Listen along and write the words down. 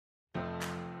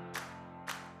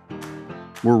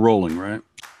We're rolling, right?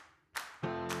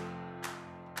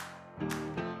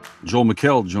 Joel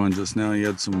McHale joins us now. He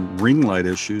had some ring light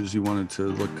issues. He wanted to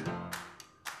look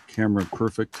camera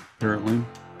perfect, apparently.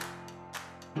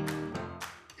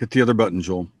 Hit the other button,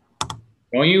 Joel.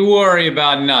 Don't you worry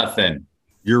about nothing.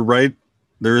 You're right.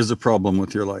 There is a problem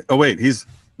with your light. Oh, wait. You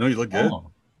look good. Oh.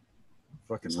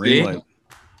 Fucking ring light.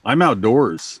 I'm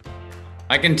outdoors.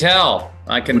 I can tell.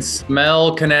 I can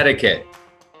smell Connecticut.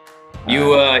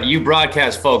 You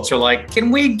broadcast folks are like,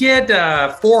 can we get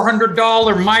a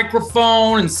 $400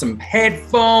 microphone and some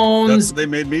headphones? That's what they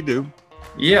made me do.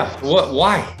 Yeah. What?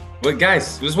 Why? But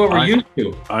guys, this is what we're used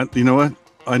to. You know what?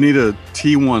 I need a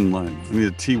T1 line. I need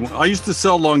a T1. I used to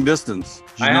sell long distance.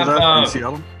 Did you know that in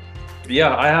Seattle?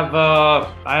 Yeah, I have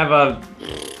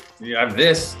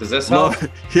this. Does this help?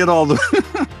 Hit all the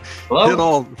hit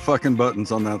all fucking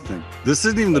buttons on that thing. This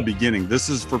isn't even the beginning. This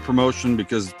is for promotion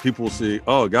because people will see,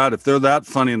 oh God, if they're that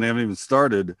funny and they haven't even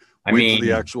started, wait till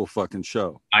the actual fucking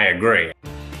show. I agree.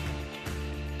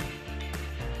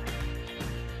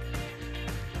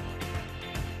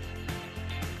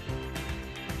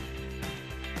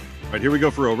 All right, here we go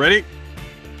for real. Ready?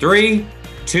 3,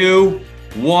 2,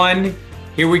 1.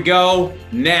 Here we go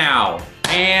now.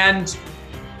 And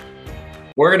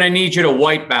we're going to need you to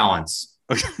white balance.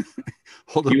 Okay.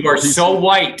 You are so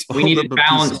white. We need it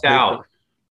balanced out.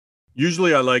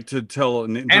 Usually I like to tell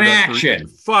an introduction. And action.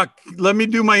 Fuck, let me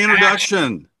do my introduction.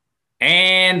 Action.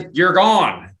 And you're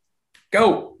gone.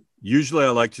 Go. Usually I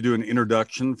like to do an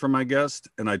introduction for my guest,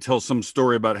 and I tell some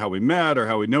story about how we met or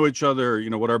how we know each other,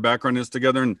 or, what our background is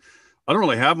together. And I don't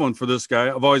really have one for this guy.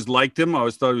 I've always liked him. I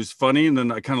always thought he was funny. And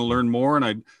then I kind of learned more,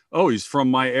 and he's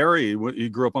from my area. He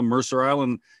grew up on Mercer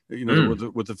Island,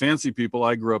 with the fancy people.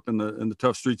 I grew up in the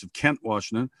tough streets of Kent,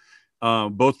 Washington.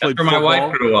 Both played football. That's where my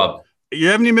wife grew up. You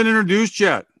haven't even been introduced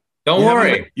yet. Don't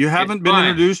worry. You haven't been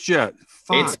introduced yet.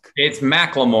 Fuck. It's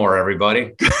Macklemore,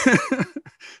 everybody.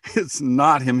 It's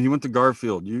not him. He went to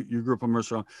Garfield. You grew up on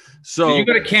Mercer Island. So did you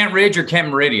go to Kent Ridge or Kent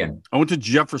Meridian? I went to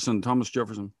Jefferson, Thomas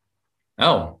Jefferson.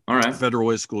 Oh, all right. Federal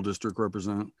Way School District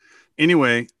representative.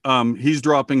 Anyway, he's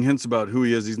dropping hints about who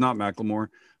he is. He's not Macklemore.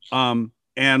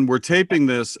 And we're taping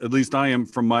this, at least I am,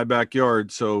 from my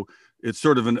backyard. So it's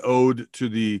sort of an ode to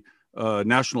the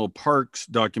National Parks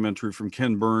documentary from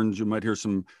Ken Burns. You might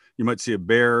see a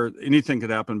bear. Anything could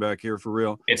happen back here for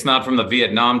real. It's not from the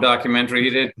Vietnam documentary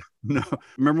you did? No.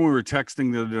 Remember when we were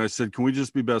texting the other day, I said, can we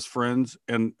just be best friends?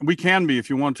 And we can be if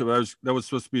you want to. That was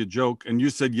supposed to be a joke. And you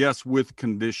said yes with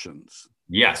conditions.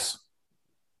 Yes.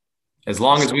 As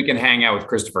long as we can hang out with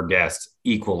Christopher Guest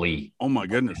equally. Oh my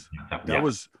goodness. That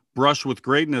was Brush with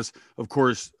Greatness. Of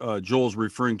course, Joel's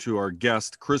referring to our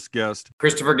guest, Chris Guest.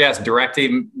 Christopher Guest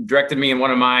directed me in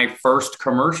one of my first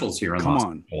commercials here in Los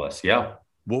Angeles. Yeah.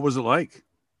 What was it like?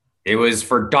 It was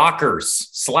for Dockers,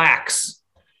 slacks.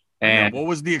 And what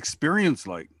was the experience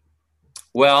like?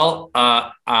 Well,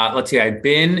 let's see. I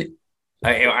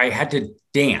had to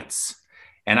dance.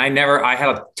 And I had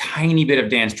a tiny bit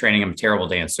of dance training. I'm a terrible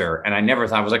dancer. And I never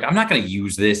thought, I was like, I'm not going to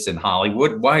use this in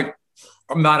Hollywood. Why?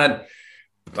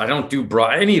 I don't do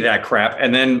any of that crap.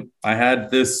 And then I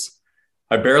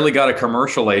barely got a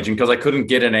commercial agent because I couldn't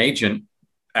get an agent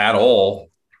at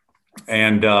all.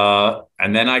 And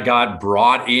then I got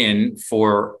brought in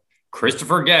for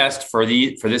Christopher Guest for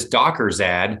this Dockers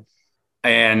ad.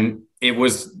 And they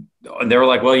were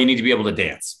like, well, you need to be able to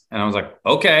dance. And I was like,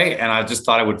 okay. And I just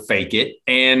thought I would fake it.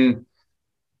 And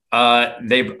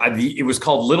it was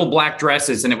called Little Black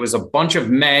Dresses. And it was a bunch of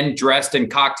men dressed in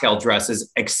cocktail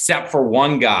dresses, except for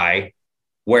one guy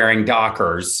wearing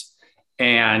Dockers.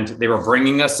 And they were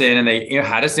bringing us in and they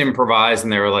had us improvise.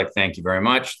 And they were like, thank you very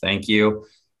much. Thank you.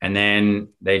 And then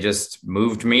they just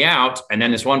moved me out. And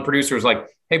then this one producer was like,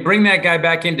 hey, bring that guy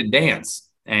back in to dance.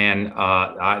 And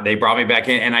they brought me back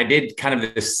in and I did kind of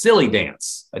this silly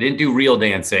dance. I didn't do real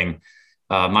dancing.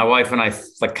 My wife and I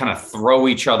kind of throw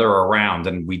each other around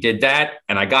and we did that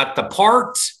and I got the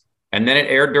part and then it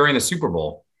aired during the Super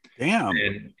Bowl. Damn.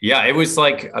 And yeah, it was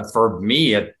like, for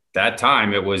me at that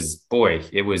time, that was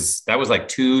like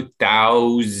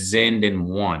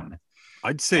 2001.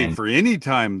 I'd say for any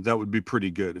time that would be pretty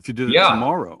good if you did it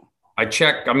tomorrow. I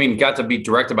got to be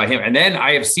directed by him. And then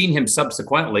I have seen him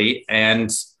subsequently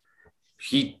and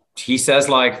he says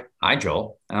like, hi,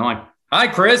 Joel. And I'm like, hi,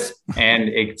 Chris. And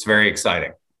it's very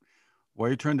exciting. Why are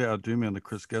you trying to outdo me on the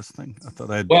Chris Guest thing? I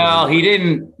thought he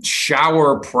didn't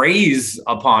shower praise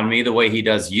upon me the way he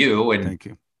does you. And thank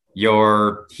you.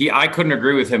 I couldn't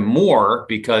agree with him more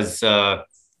because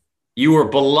you were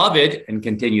beloved and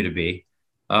continue to be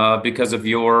because of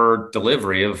your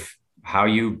delivery of how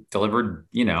you delivered,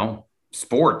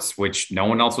 sports, which no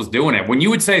one else was doing it. When you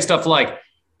would say stuff like,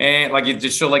 And like you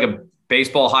just show like a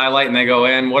baseball highlight and they go,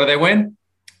 and what do they win?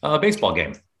 A baseball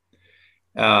game.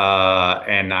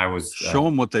 And I was show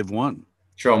them what they've won.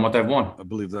 Show them what they've won. I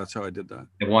believe that's how I did that.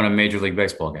 They won a Major League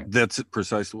Baseball game. That's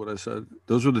precisely what I said.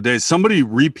 Those were the days. Somebody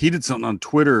repeated something on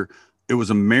Twitter. It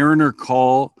was a Mariner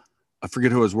call. I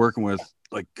forget who I was working with.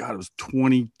 Like, God, it was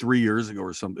 23 years ago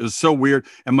or something. It was so weird.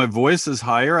 And my voice is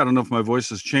higher. I don't know if my voice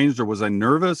has changed, or was I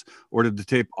nervous, or did the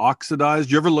tape oxidize?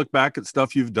 Do you ever look back at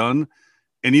stuff you've done?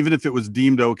 And even if it was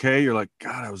deemed okay, you're like,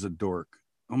 God, I was a dork.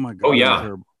 Oh my God. Oh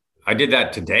yeah. I did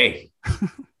that today.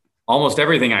 Almost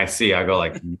everything I see, I go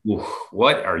like,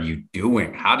 what are you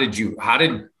doing? How did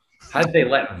they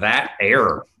let that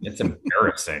air? It's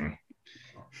embarrassing.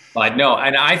 But no,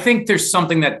 and I think there's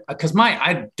something that, because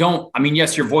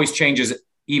yes, your voice changes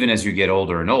even as you get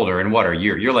older and older. And what are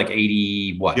you? You're like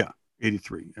 80, what? Yeah,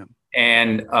 83. Yeah.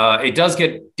 And it does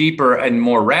get deeper and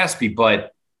more raspy,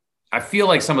 but I feel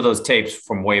like some of those tapes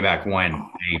from way back when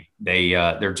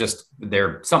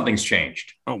they're something's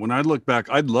changed. Oh, when I look back,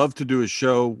 I'd love to do a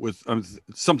show with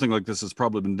something like this has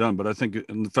probably been done, but I think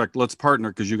in fact, let's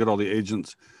partner, because you got all the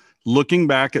agents looking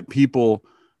back at people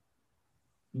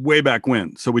way back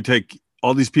when. So we take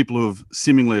all these people who have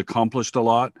seemingly accomplished a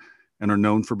lot and are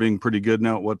known for being pretty good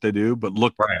now at what they do, but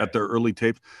look at their early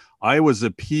tapes. I was a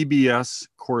PBS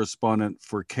correspondent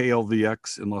for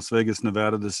KLVX in Las Vegas,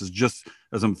 Nevada. This is just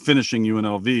as I'm finishing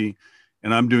UNLV,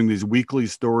 and I'm doing these weekly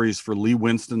stories for Lee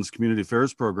Winston's community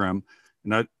affairs program.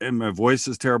 And my voice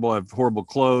is terrible. I have horrible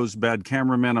clothes, bad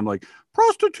cameraman. I'm like,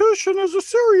 prostitution is a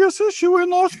serious issue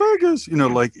in Las Vegas.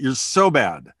 Like, you're so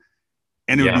bad.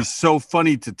 And it would be so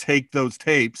funny to take those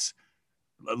tapes.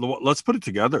 Let's put it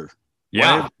together.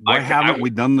 Yeah. Why haven't we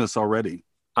done this already?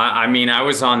 I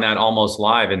was on that Almost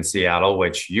Live in Seattle,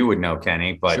 which you would know,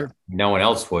 Kenny, but no one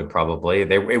else would probably.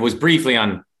 It was briefly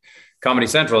on Comedy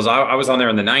Central. I was on there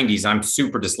in the 90s. I'm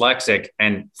super dyslexic.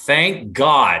 And thank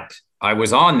God I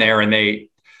was on there. And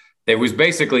there was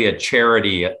basically a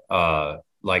charity from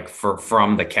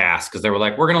the cast, because they were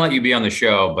like, we're going to let you be on the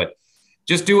show, but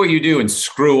just do what you do and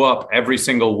screw up every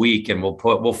single week, and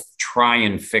we'll try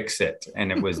and fix it. And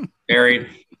it was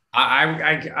very...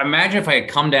 I imagine if I had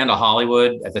come down to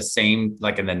Hollywood at the same,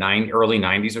 like in the early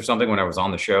 90s or something, when I was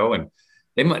on the show, and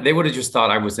they would have just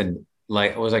thought I was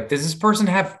like, does this person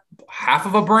have half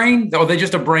of a brain? Or they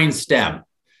just a brain stem,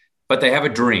 but they have a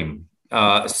dream.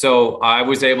 So I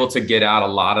was able to get out a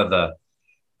lot of the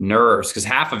nerves, because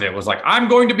half of it was like, I'm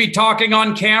going to be talking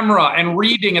on camera and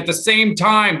reading at the same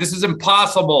time. This is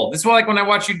impossible. This is like when I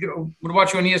watch you on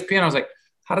ESPN, I was like,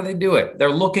 how do they do it?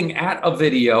 They're looking at a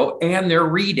video and they're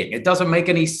reading. It doesn't make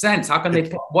any sense. How can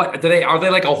they? Are they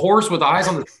like a horse with eyes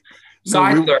on the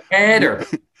side of their head, or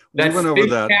that fish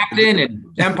captain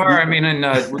in Empire? In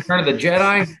Return of the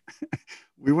Jedi.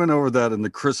 We went over that in the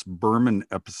Chris Berman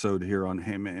episode here on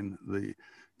Hey Man, the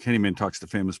Kenny Man Talks to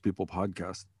Famous People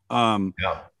podcast.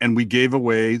 And we gave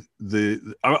away we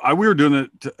were doing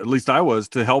it, at least I was,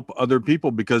 to help other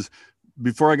people, because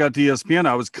before I got to ESPN,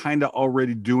 I was kind of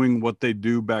already doing what they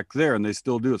do back there, and they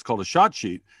still do. It's called a shot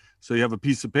sheet. So you have a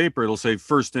piece of paper. It'll say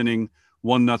first inning,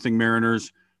 1-0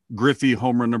 Mariners, Griffey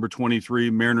home run number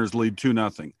 23, Mariners lead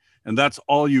 2-0. And that's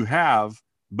all you have.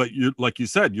 But you, like you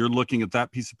said, you're looking at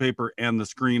that piece of paper and the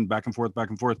screen back and forth, back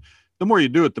and forth. The more you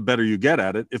do it, the better you get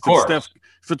at it. If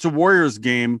it's a Warriors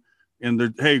game and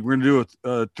they're, hey, we're going to do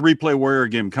a 3-play Warrior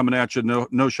game coming at you,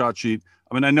 no shot sheet.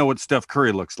 I know what Steph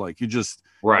Curry looks like. You just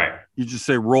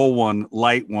say roll one,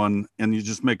 light one, and you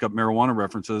just make up marijuana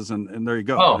references, and there you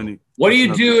go. Oh, what do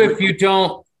you do if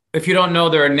you don't know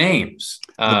their names?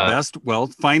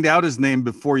 Find out his name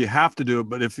before you have to do it.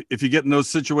 But if you get in those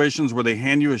situations where they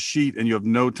hand you a sheet and you have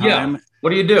no time, what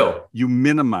do you do? You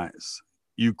minimize.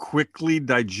 You quickly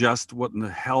digest what in the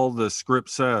hell the script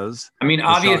says.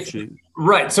 Obviously,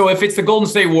 right. So if it's the Golden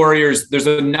State Warriors, there's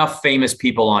enough famous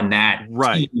people on that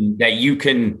team that you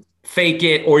can fake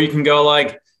it, or you can go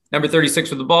like number 36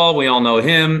 with the ball. We all know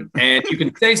him, and you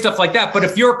can say stuff like that. But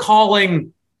if you're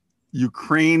calling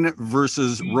Ukraine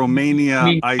versus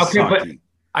Romania ice hockey,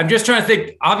 I'm just trying to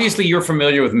think. Obviously, you're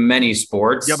familiar with many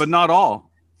sports. Yeah, but not all.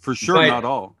 For sure, not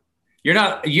all. You're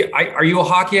not. Are you a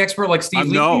hockey expert like Steve?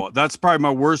 No, that's probably my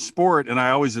worst sport, and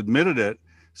I always admitted it.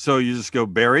 So you just go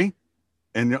Barry,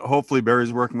 and hopefully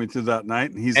Barry's working me through that night,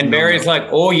 and Barry's like,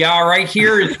 oh yeah, right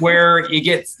here is where it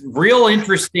gets real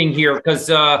interesting here, because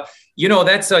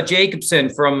that's Jacobson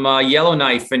from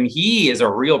Yellowknife, and he is a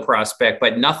real prospect,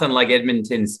 but nothing like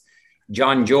Edmonton's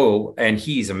John Joe, and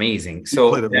he's amazing. He So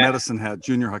played at Medicine Hat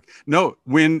junior hockey. No,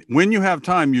 when you have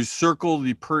time, you circle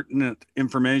the pertinent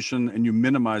information and you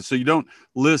minimize. So you don't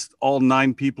list all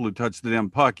 9 people who touched the damn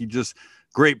puck. You just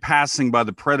great passing by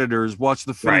the Predators. Watch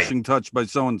the finishing touch by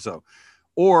so and so,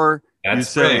 or you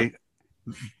say brilliant.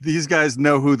 These guys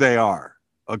know who they are.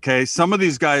 Okay, some of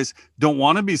these guys don't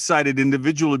want to be cited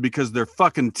individually because they're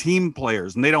fucking team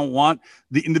players and they don't want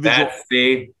the individual.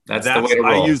 That's the way to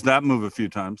roll. I used that move a few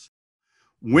times.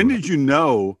 When did you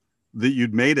know that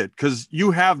you'd made it? Because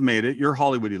you have made it. You're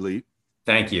Hollywood elite.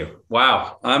 Thank you.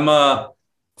 Wow. I'm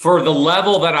for the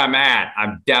level that I'm at,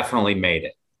 I've definitely made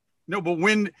it. No,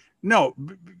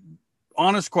 but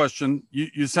honest question.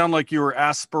 You sound like you were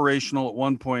aspirational at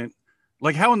one point.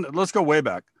 Like let's go way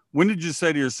back. When did you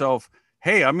say to yourself,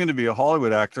 hey, I'm going to be a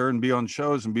Hollywood actor and be on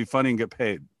shows and be funny and get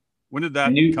paid? When did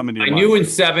that come into your mind? I knew in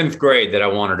 7th grade that I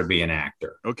wanted to be an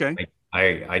actor. Okay.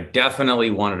 I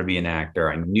definitely wanted to be an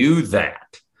actor. I knew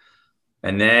that.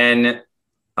 And then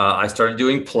I started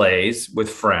doing plays with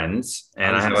friends.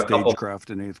 And I have a couple. Stagecraft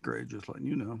in 8th grade, just letting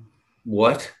you know.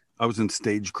 What? I was in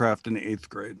stagecraft in 8th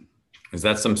grade. Is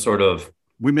that some sort of.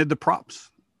 We made the props.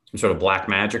 Some sort of black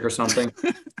magic or something?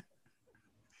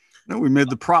 No, we made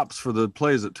the props for the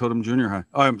plays at Totem Junior High.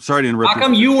 Oh, I'm sorry to interrupt. How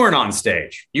come you weren't on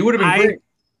stage? You would have been great.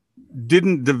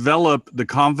 Didn't develop the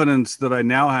confidence that I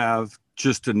now have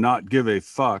just to not give a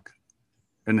fuck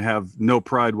and have no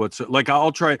pride whatsoever. Like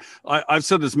I'll try. I've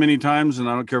said this many times and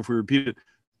I don't care if we repeat it.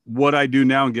 What I do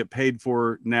now and get paid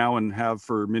for now and have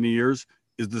for many years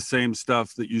is the same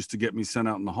stuff that used to get me sent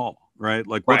out in the hall, right?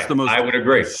 Like what's the most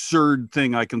absurd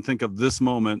thing I can think of this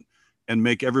moment and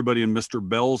make everybody in Mr.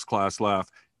 Bell's class laugh,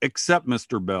 except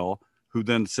Mr. Bell, who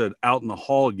then said, out in the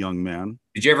hall, young man.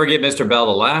 Did you ever get Mr. Bell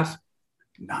to laugh?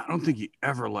 No, I don't think he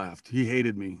ever laughed. He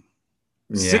hated me.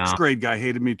 Yeah. 6th grade guy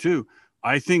hated me too.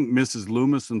 I think Mrs.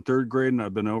 Loomis in 3rd grade, and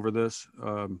I've been over this.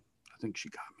 I think she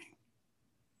got me.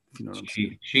 If you know what I'm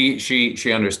saying.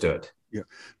 She understood. Yeah.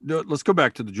 No, let's go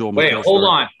back to the Joel. Wait, hold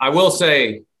on. I will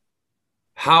say,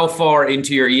 how far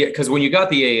into your because when you got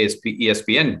the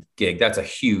ESPN gig, that's a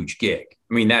huge gig.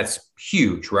 I mean, that's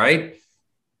huge, right?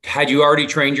 Had you already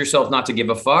trained yourself not to give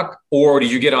a fuck, or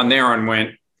did you get on there and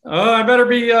went, "Oh, I better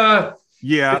be"?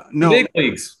 Big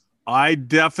leagues. I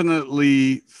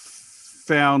definitely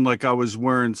found like I was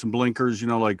wearing some blinkers,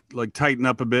 like tighten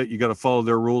up a bit. You got to follow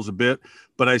their rules a bit.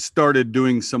 But I started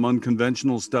doing some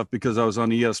unconventional stuff because I was on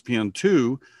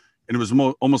ESPN2, and it was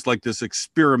almost like this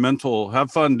experimental. Have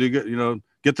fun, get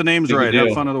the names right.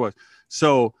 Have fun otherwise.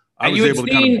 So I was able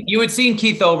to you had seen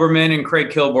Keith Olbermann and Craig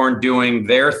Kilborn doing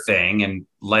their thing and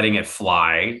letting it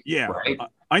fly. Yeah. Right?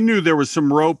 I knew there was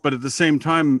some rope, but at the same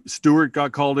time, Stewart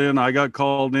got called in. I got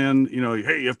called in,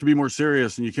 hey, you have to be more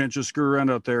serious and you can't just screw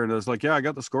around out there. And I was like, yeah, I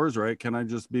got the scores right. Can I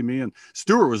just be me? And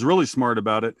Stewart was really smart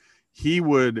about it. He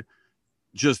would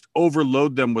just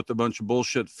overload them with a bunch of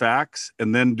bullshit facts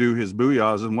and then do his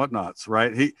booyahs and whatnots,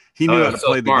 right? He knew how to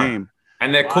play the game.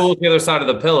 And that cool the other side of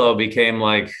the pillow became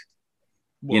like,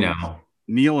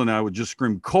 Neil and I would just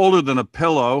scream colder than a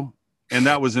pillow. And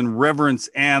that was in reverence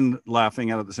and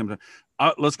laughing at the same time.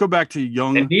 Let's go back to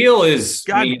young. And Neil is.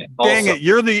 God dang it!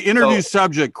 You're the interview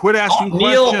subject. Quit asking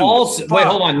questions. Wait,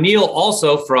 hold on. Neil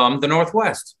also from the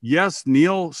Northwest. Yes,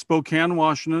 Neil, Spokane,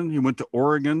 Washington. He went to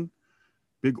Oregon.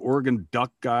 Big Oregon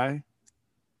Duck guy.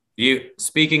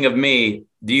 Speaking of me,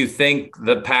 do you think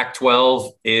the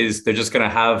Pac-12 they're just going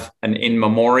to have an in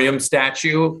memoriam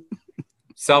statue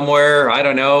somewhere? I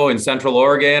don't know, in Central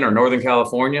Oregon or Northern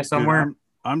California somewhere. Dude,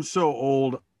 I'm so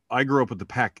old. I grew up with the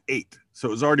Pac-8. So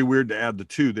it was already weird to add the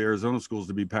 2, the Arizona schools,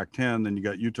 to be Pac-10. Then you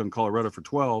got Utah and Colorado for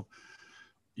 12.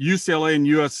 UCLA and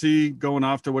USC going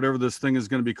off to whatever this thing is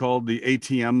going to be called, the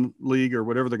ATM League or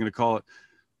whatever they're going to call it.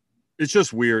 It's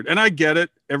just weird. And I get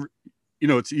it.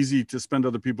 It's easy to spend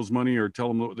other people's money or tell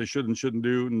them what they should and shouldn't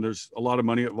do. And there's a lot of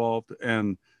money involved.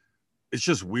 And it's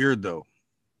just weird, though.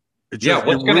 What's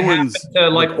going to happen to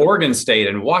like Oregon State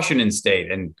and Washington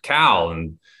State and Cal?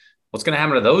 And what's going to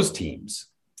happen to those teams?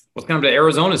 What's going to happen to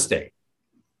Arizona State?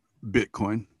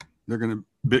 Bitcoin.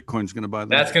 Bitcoin's going to buy them.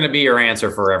 That's going to be your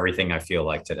answer for everything, I feel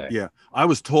like, today. Yeah. I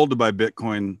was told to buy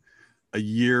Bitcoin a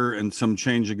year and some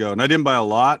change ago, and I didn't buy a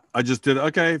lot. I just did,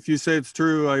 okay, if you say it's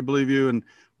true, I believe you. And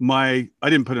I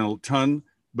didn't put in a ton,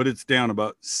 but it's down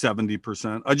about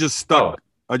 70%. I just stuck.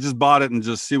 I just bought it and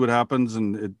just see what happens.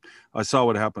 And I saw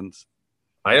what happens.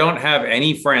 I don't have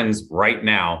any friends right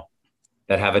now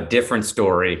that have a different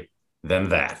story than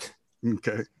that.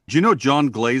 Okay. Do you know John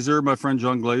Glazer, my friend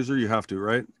John Glazer? You have to,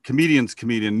 right? Comedian.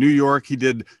 New York. He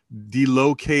did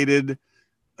Delocated.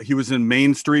 He was in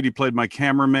Main Street. He played my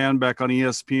cameraman back on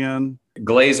ESPN.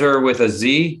 Glazer with a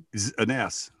Z? An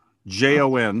S.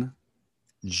 JonGlaser.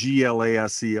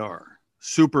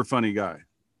 Super funny guy.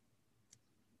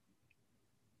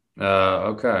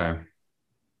 Okay.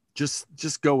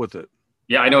 Just go with it.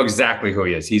 Yeah, I know exactly who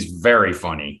he is. He's very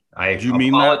funny. I Do you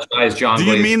mean that? apologize, John Do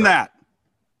you Glazer. mean that?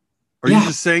 Or are you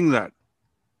just saying that?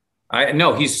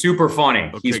 No, he's super funny.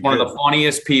 Okay, he's one good. of the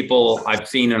funniest people I've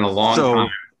seen in a long time.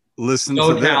 Listen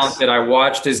So to this. talented. I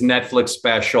watched his Netflix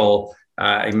special.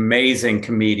 Amazing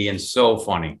comedian. So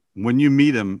funny. When you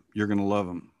meet him, you're going to love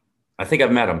him. I think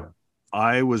I've met him.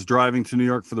 I was driving to New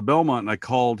York for the Belmont, and I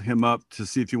called him up to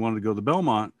see if he wanted to go to the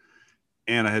Belmont.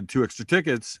 And I had 2 extra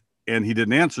tickets, and he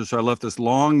didn't answer. So I left this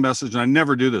long message, and I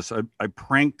never do this. I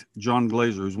pranked John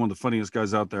Glaser, who's one of the funniest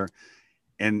guys out there.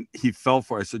 And he fell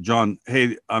for it. I said, John,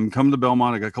 hey, I'm coming to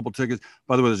Belmont. I got a couple tickets.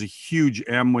 By the way, there's a huge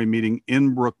Amway meeting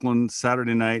in Brooklyn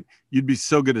Saturday night. You'd be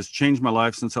so good. It's changed my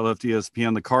life since I left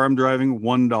ESPN. The car I'm driving,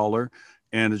 $1.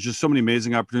 And it's just so many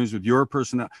amazing opportunities with your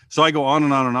personality. So I go on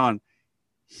and on and on.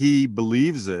 He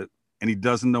believes it, and he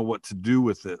doesn't know what to do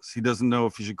with this. He doesn't know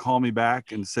if he should call me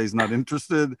back and say he's not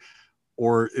interested,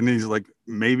 and he's like,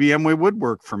 maybe Amway would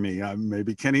work for me.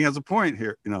 Maybe Kenny has a point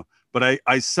here, But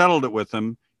I settled it with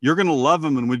him. You're going to love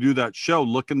him when we do that show,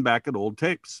 Looking Back at Old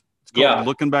Tapes. It's called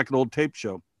Looking Back at Old Tape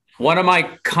Show. One of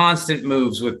my constant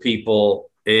moves with people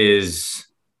is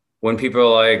when people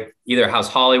are like, either how's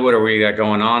Hollywood or what you got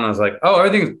going on? I was like, oh,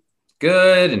 everything's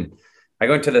good. And I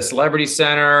go into the Celebrity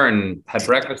Center and had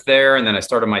breakfast there. And then I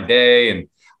started my day, and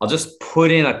I'll just put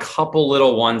in a couple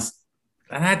little ones.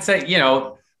 And that's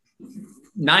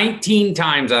 19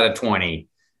 times out of 20,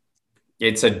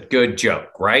 it's a good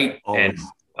joke, right? Always. And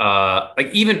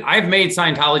even I've made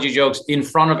Scientology jokes in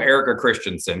front of Erica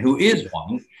Christensen, who is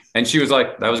one, and she was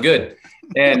like, that was good.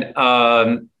 And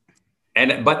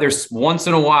but there's once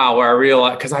in a while where I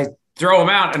realize, because I throw them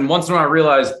out, and once in a while I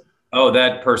realize, oh,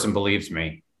 that person believes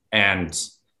me. And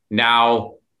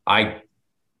now I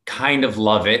kind of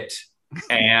love it.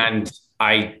 And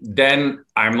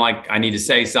I'm like, I need to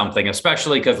say something,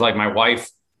 especially because like my wife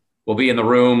will be in the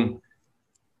room,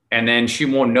 and then she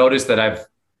won't notice that I've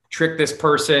tricked this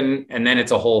person, and then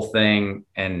it's a whole thing.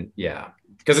 And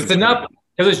because it's enough,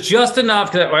 because it's just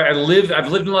enough. Because I've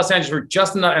lived in Los Angeles for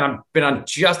just enough, and I've been on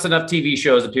just enough TV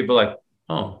shows that people are like,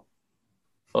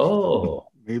 oh,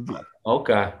 maybe.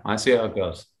 Okay, I see how it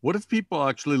goes. What if people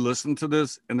actually listen to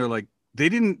this and they're like, they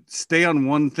didn't stay on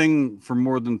one thing for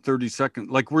more than 30 seconds?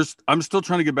 Like I'm still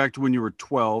trying to get back to when you were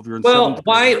 12. You're in seventh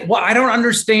grade. Why? I don't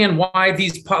understand why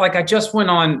these, like I just went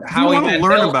on Howie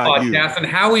Mandel's podcast, and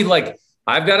Howie, like,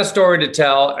 I've got a story to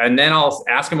tell, and then I'll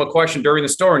ask him a question during the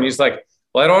story, and he's like,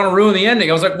 well, I don't want to ruin the ending.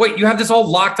 I was like, wait, you have this all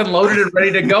locked and loaded and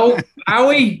ready to go,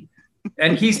 Howie?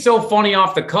 And he's so funny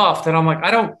off the cuff that I'm like,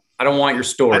 I don't want your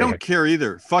story. I don't care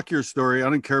either. Fuck your story. I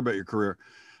don't care about your career.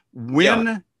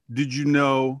 When did you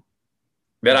know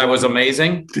that I was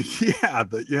amazing? Yeah,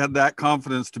 that you had that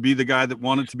confidence to be the guy that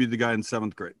wanted to be the guy in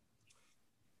 7th grade.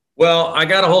 Well, I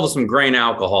got a hold of some grain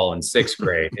alcohol in 6th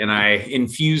grade, and I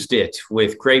infused it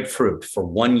with grapefruit for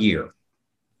 1 year.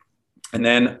 And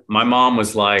then my mom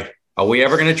was like, are we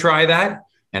ever going to try that?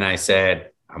 And I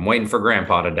said, I'm waiting for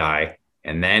Grandpa to die,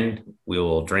 and then we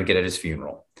will drink it at his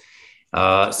funeral.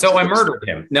 So I murdered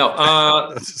him. No,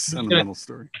 that's a sentimental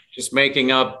story. Just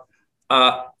making up.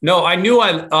 No, I knew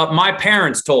my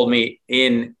parents told me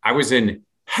I was in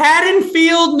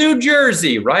Haddonfield, New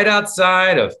Jersey, right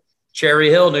outside of Cherry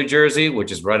Hill, New Jersey,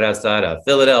 which is right outside of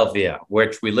Philadelphia,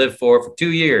 which we lived for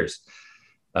 2 years.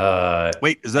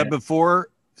 Wait, is that before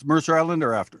Mercer Island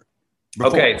or after?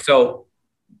 Before. Okay, so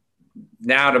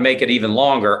now to make it even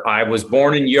longer, I was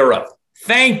born in Europe.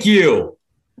 Thank you.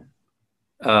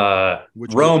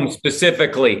 Rome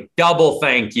specifically, double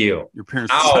thank you. Your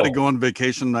parents decided to go on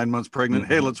vacation 9 months pregnant.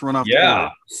 Hey, let's run off.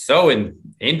 Yeah, so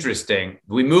interesting.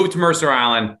 We moved to Mercer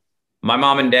Island. My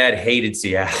mom and dad hated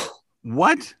Seattle.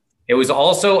 What? It was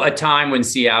also a time when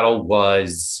Seattle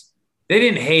they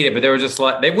didn't hate it, but they were just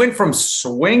like, they went from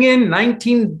swinging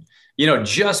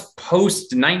just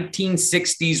post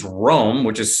 1960s Rome,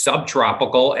 which is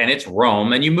subtropical, and it's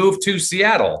Rome, and you move to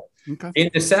Seattle in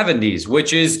the 70s,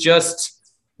 which is just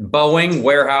Boeing,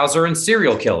 Weyerhaeuser, and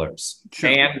serial killers,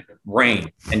 and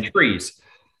rain and trees.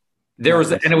 And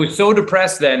it was so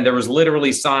depressed then, there was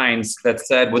literally signs that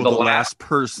said, with the last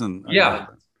person.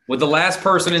 With the last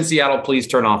person in Seattle, please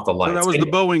turn off the lights. So that was the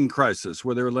Boeing crisis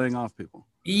where they were laying off people.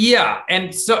 Yeah.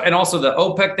 And also the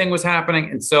OPEC thing was happening.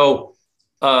 And so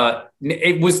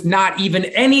it was not even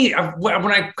any,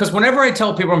 because whenever I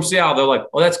tell people from Seattle, they're like,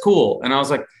 oh, that's cool. And I was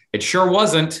like, it sure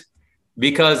wasn't,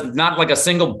 because not like a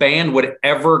single band would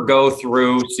ever go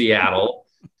through Seattle.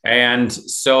 And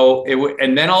so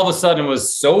and then all of a sudden it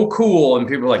was so cool. And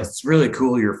people were like, it's really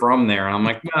cool you're from there. And I'm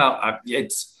like, well,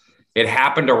 it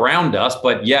happened around us.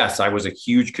 But yes, I was a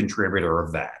huge contributor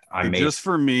of that. Just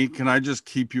for me, can I just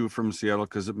keep you from Seattle?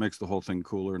 Because it makes the whole thing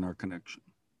cooler in our connection.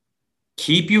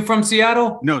 Keep you from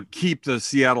Seattle? No, keep the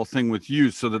Seattle thing with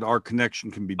you so that our connection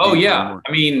can be. Oh, yeah.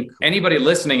 I mean, anybody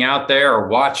listening out there or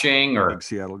watching or big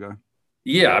Seattle guy.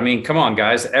 Yeah. I mean, come on,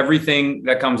 guys. Everything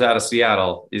that comes out of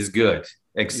Seattle is good,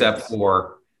 except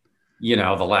for, the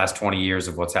last 20 years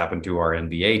of what's happened to our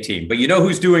NBA team. But you know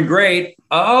who's doing great?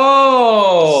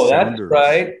 Oh, that's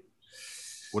right.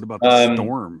 What about the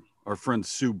Storm? Our friend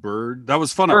Sue Bird. That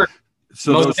was fun.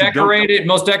 So most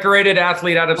decorated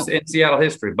athlete in Seattle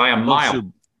history by a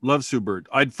mile. Love Sue Bird.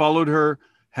 I'd followed her,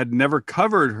 had never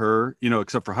covered her,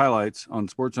 except for highlights on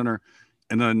SportsCenter.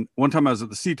 And then one time I was at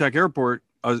the SeaTac airport,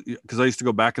 because I used to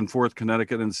go back and forth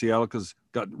Connecticut and Seattle because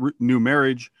got new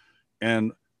marriage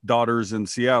and daughters in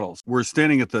Seattle. We're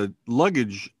standing at the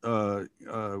luggage,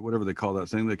 whatever they call that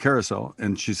thing, the carousel.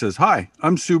 And she says, "Hi,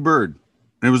 I'm Sue Bird."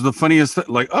 And it was the funniest thing.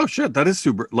 Like, oh shit, that is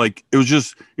Sue Bird. Like, it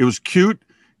was cute.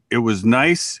 It was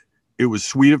nice. It was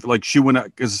sweet. Like, she went out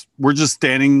because we're just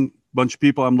standing, bunch of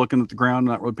people. I'm looking at the ground,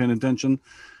 not really paying attention.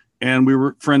 And we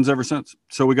were friends ever since.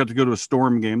 So we got to go to a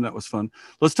Storm game. That was fun.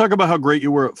 Let's talk about how great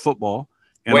you were at football.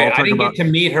 And wait, I didn't get to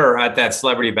meet her at that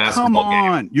celebrity basketball game.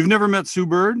 Come on. You've never met Sue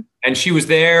Bird? And she was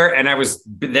there, and I was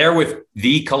there with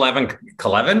the Kevin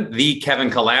Calabro,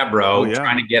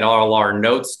 trying to get all our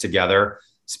notes together.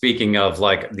 Speaking of,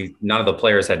 none of the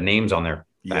players had names on their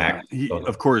back.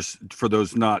 Of course, for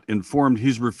those not informed,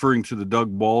 he's referring to the Doug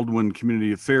Baldwin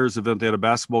Community Affairs event. They had a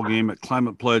basketball game at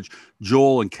Climate Pledge.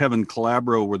 Joel and Kevin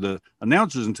Calabro were the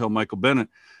announcers until Michael Bennett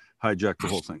hijacked the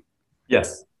whole thing.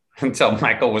 Yes, until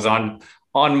Michael was on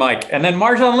mic. And then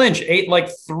Marshawn Lynch ate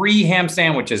 3 ham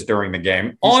sandwiches during the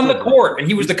game on the court, and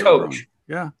he was the coach.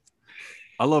 Yeah.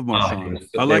 I love Marshawn.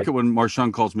 I like it when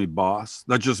Marshawn calls me boss.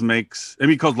 That just makes,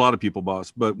 he calls a lot of people boss,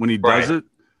 but when he does it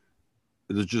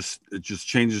just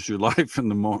changes your life in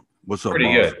the moment. What's up,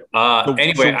 pretty boss? Good.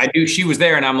 Anyway, I knew she was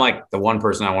there, and I'm like, the one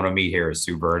person I want to meet here is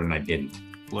Sue Bird, and I didn't.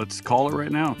 Let's call her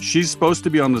right now. She's supposed to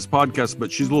be on this podcast,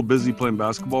 but she's a little busy playing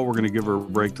basketball. We're going to give her a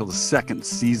break till the second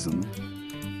season.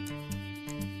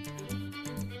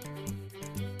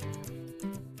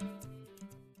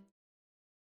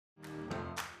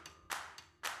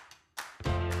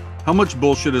 How much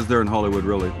bullshit is there in Hollywood,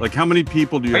 really? Like, how many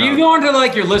people do you have? Are you going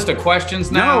to, your list of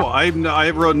questions now? No,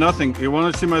 I wrote nothing. You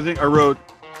want to see my thing? I wrote,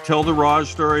 tell the Raj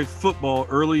story, football,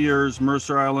 early years,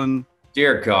 Mercer Island.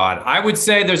 Dear God. I would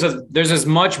say there's as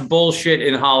much bullshit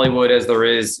in Hollywood as there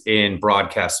is in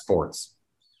broadcast sports.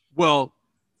 Well,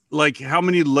 how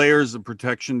many layers of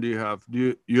protection do you have?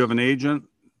 Do you have an agent?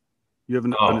 You have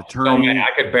an attorney? No, man, I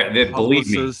could believe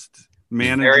me.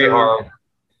 Manager? Very hard.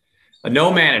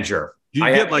 No manager. Do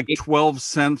you get 12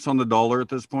 cents on the dollar at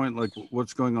this point?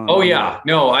 What's going on? Oh, yeah.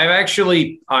 No,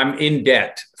 I'm in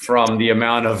debt from the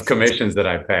amount of commissions that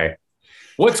I pay.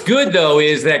 What's good, though,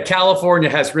 is that California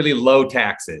has really low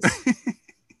taxes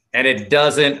and it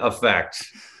doesn't affect.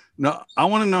 No, I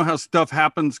want to know how stuff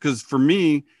happens, because for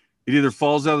me, it either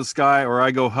falls out of the sky or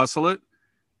I go hustle it.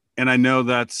 And I know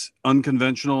that's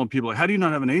unconventional. And people are like, how do you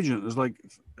not have an agent? It's like,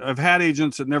 I've had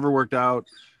agents that never worked out.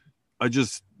 I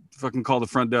just fucking call the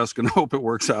front desk and hope it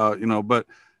works out, but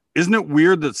isn't it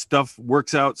weird that stuff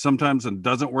works out sometimes and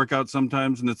doesn't work out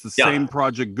sometimes, and it's the same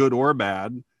project, good or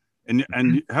bad? And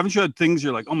haven't you had things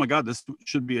you're like, oh my God, this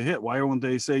should be a hit, why won't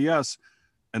they say yes?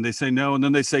 And they say no, and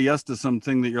then they say yes to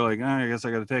something that you're like, I guess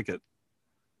I got to take it.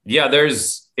 Yeah,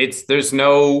 there's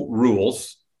no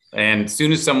rules, and as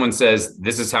soon as someone says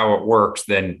this is how it works,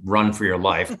 then run for your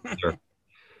life,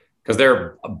 because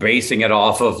they're basing it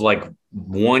off of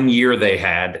 1 year they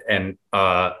had. And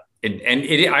I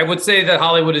would say that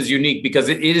Hollywood is unique because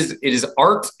it is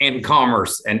art and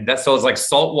commerce. And so it's like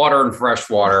saltwater and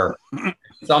freshwater,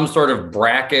 some sort of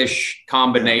brackish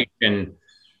combination.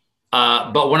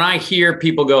 But when I hear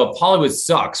people go, Hollywood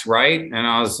sucks, right? And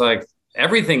I was like,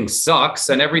 everything sucks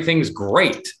and everything's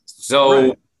great.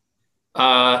 So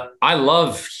I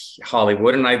love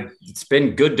Hollywood, and it's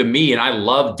been good to me, and I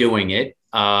love doing it.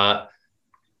 I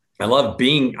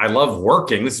love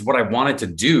working. This is what I wanted to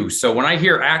do. So when I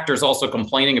hear actors also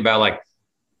complaining about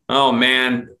oh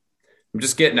man,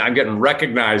 I'm getting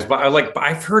recognized, but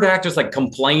I've heard actors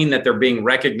complain that they're being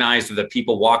recognized, or that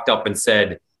people walked up and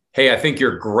said, hey, I think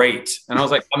you're great. And I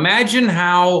was like, imagine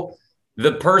how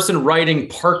the person writing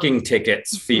parking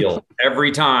tickets feel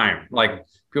every time.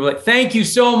 People are like, thank you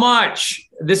so much.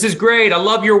 This is great. I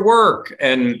love your work.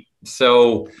 And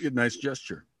so nice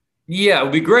gesture. Yeah, it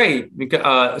would be great.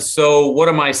 So what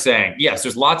am I saying? Yes,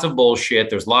 there's lots of bullshit.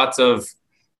 There's lots of,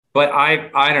 but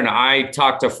I don't know. I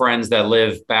talk to friends that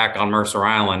live back on Mercer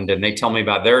Island and they tell me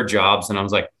about their jobs. And I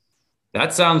was like,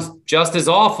 that sounds just as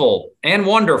awful and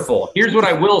wonderful. Here's what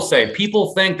I will say.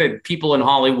 People think that people in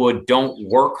Hollywood don't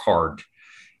work hard.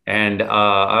 And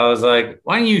I was like,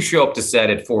 why don't you show up to set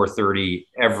at 4:30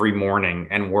 every morning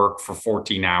and work for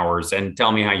 14 hours and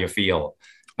tell me how you feel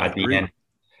at the end,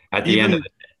 at the end of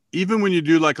Even even when you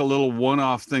do like a little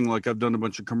one-off thing, like I've done a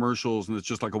bunch of commercials and it's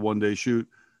just like a one-day shoot,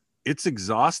 it's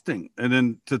exhausting. And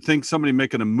then to think somebody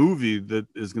making a movie that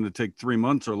is going to take 3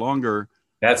 months or longer,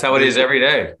 That's how it is every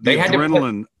day. the They had to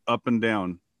adrenaline up and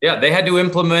down. Yeah, they had to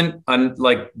implement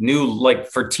like new, like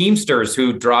for Teamsters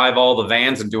who drive all the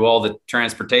vans and do all the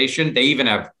transportation. They even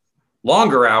have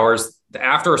longer hours.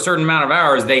 After a certain amount of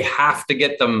hours, they have to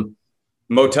get them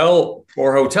motel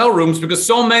or hotel rooms because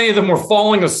so many of them were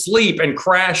falling asleep and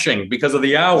crashing because of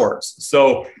the hours.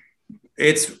 So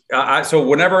it's so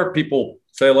whenever people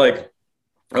say like,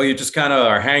 "Oh, you just kind of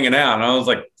are hanging out," and I was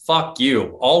like, "Fuck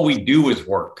you! All we do is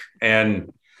work."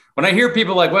 And when I hear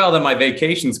people like, "Well, then my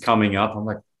vacation's coming up," I'm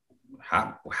like,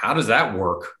 how does that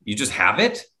work? You just have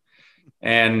it.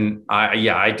 And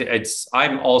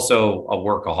I'm also a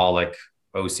workaholic,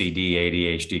 OCD,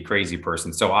 ADHD, crazy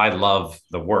person. So I love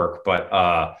the work,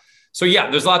 but, so yeah,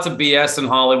 there's lots of BS in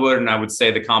Hollywood. And I would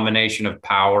say the combination of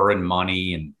power and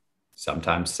money and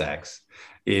sometimes sex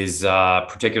is,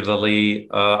 particularly,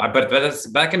 but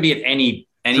that can be at any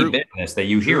True. business that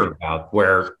you hear about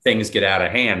where things get out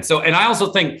of hand. So, and I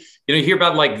also think, you hear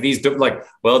about like these, like,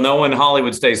 well, no one in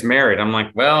Hollywood stays married. I'm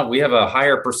like, well, we have a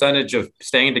higher percentage of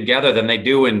staying together than they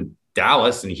do in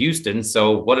Dallas and Houston.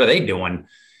 So what are they doing?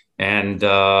 And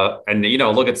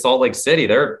look at Salt Lake City.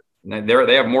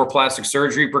 They have more plastic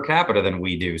surgery per capita than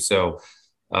we do. So,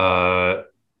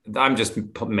 I'm just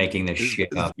making this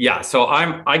shit up. Yeah. So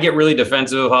I get really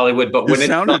defensive of Hollywood, but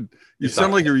you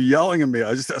sound like you're yelling at me.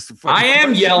 I just asked I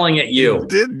am yelling at you.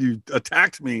 You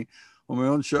attacked me on my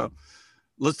own show.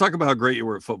 Let's talk about how great you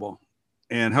were at football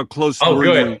and how close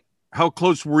how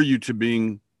close were you to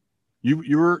being you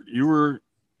were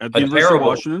at the University of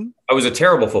Washington? I was a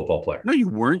terrible football player. No, you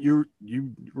weren't. You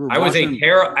were I was a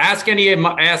terrible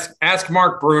ask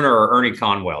Mark Bruner or Ernie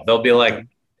Conwell. They'll be like,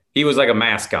 he was like a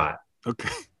mascot. Okay.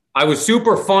 I was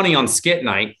super funny on skit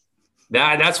night.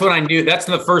 That's what I knew. That's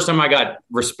the first time I got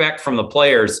respect from the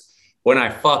players, when I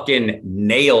fucking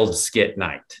nailed skit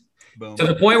night. Boom. To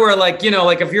the point where like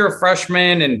if you're a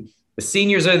freshman and the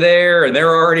seniors are there and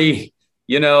they're already,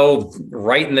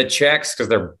 writing the checks because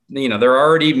they're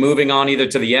already moving on either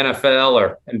to the NFL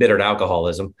or embittered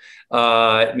alcoholism.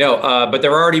 But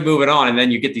they're already moving on. And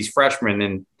then you get these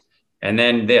freshmen and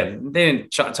then they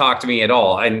didn't talk to me at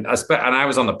all. And I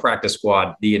was on the practice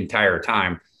squad the entire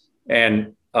time.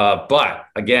 And, but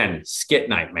again, skit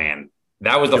night, man,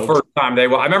 that was the first time I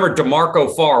remember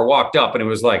DeMarco Farr walked up and it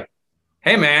was like,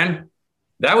 hey man,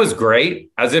 that was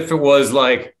great. As if it was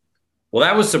like, well,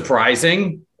 that was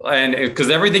surprising. And because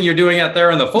everything you're doing out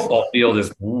there on the football field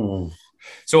is, ooh.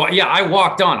 So yeah, I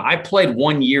walked on. I played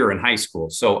 1 year in high school.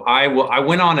 So I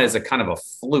went on as a kind of a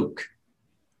fluke.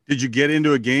 Did you get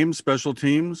into a game, special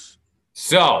teams?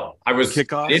 So I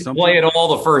didn't play at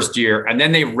all the first year. And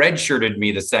then they redshirted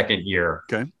me the second year.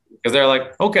 Okay. Because they're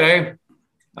like, okay.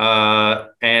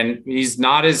 And he's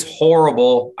not as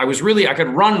horrible. I could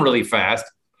run really fast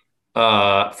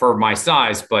for my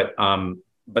size, but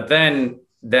then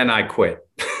I quit.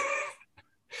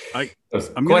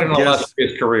 I'm quite an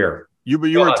illustrious career. You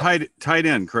were a tight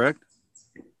end, correct?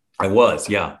 I was,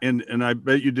 yeah. And I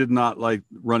bet you did not like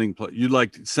running play. You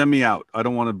liked send me out. I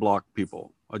don't want to block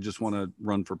people. I just want to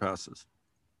run for passes.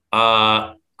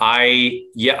 Yeah.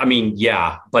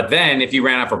 But then if you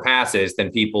ran out for passes,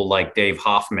 then people like Dave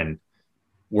Hoffman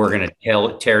were going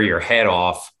to tear your head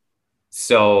off.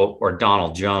 So, or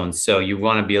Donald Jones. So you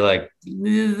want to be like,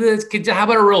 how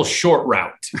about a real short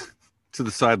route? To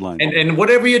the sideline. And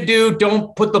whatever you do,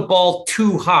 don't put the ball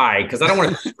too high because I don't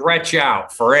want to stretch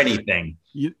out for anything.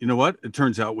 You know what? It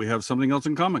turns out we have something else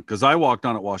in common because I walked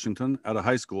on at Washington out of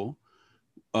high school.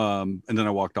 And then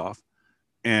I walked off.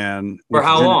 And for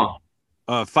how long?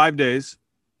 5 days.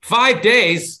 5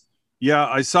 days? Yeah,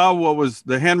 I saw what was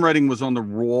the handwriting was on the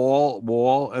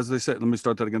wall, as they said. Let me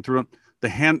start that again.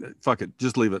 Fuck it.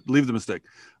 Just leave it. Leave the mistake.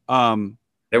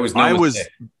 There was no I mistake. was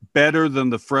better than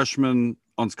the freshmen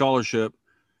on scholarship,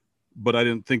 but I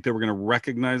didn't think they were going to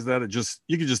recognize that.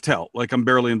 You could just tell, like I'm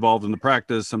barely involved in the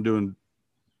practice. I'm doing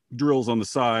drills on the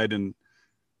side, and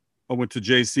I went to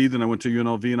JC, then I went to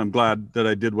UNLV, and I'm glad that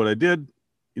I did what I did.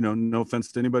 No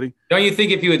offense to anybody. Don't you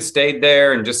think if you had stayed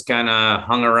there and just kind of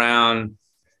hung around,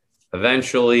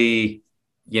 eventually,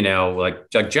 like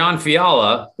John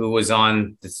Fiala, who was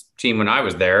on this team when I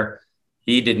was there,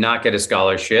 he did not get a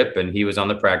scholarship, and he was on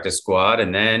the practice squad,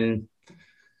 and then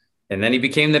he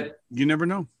became the. You never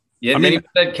know. Yeah, then he was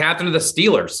the captain of the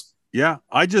Steelers. Yeah,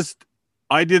 I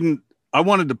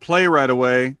wanted to play right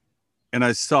away, and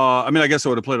I guess I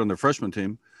would have played on their freshman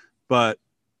team, but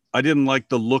I didn't like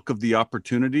the look of the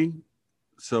opportunity.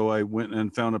 So I went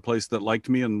and found a place that liked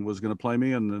me and was going to play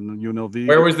me, and then UNLV.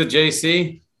 Where was the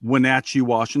JC? Wenatchee,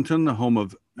 Washington, the home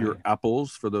of your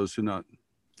apples, for those who are not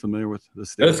familiar with the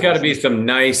state. There's got to be some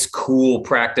nice, cool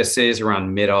practices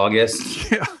around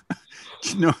mid-August. Yeah.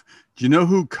 Do you know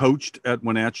who coached at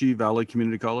Wenatchee Valley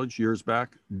Community College years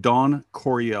back? Don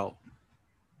Coryell.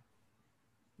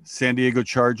 San Diego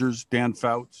Chargers, Dan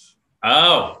Fouts.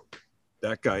 Oh.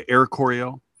 That guy, Eric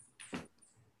Coryell.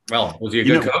 Well, was he a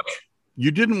good coach? You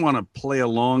didn't want to play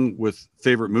along with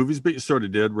favorite movies, but you sort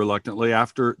of did reluctantly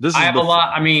after this. I have a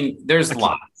lot. I mean, there's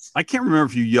lots. I can't remember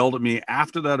if you yelled at me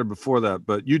after that or before that,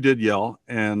 but you did yell,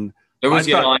 and there was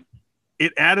yelling.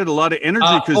 It added a lot of energy.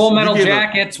 Full Metal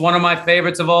Jacket's one of my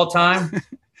favorites of all time.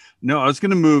 No, I was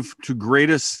going to move to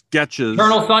greatest sketches.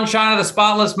 Eternal Sunshine of the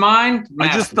Spotless Mind.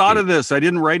 I just thought of this. I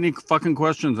didn't write any fucking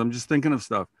questions. I'm just thinking of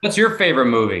stuff. What's your favorite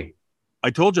movie? I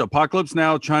told you, Apocalypse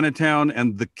Now, Chinatown,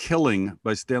 and The Killing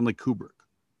by Stanley Kubrick.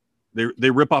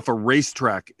 They rip off a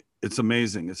racetrack. It's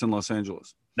amazing. It's in Los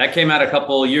Angeles. That came out a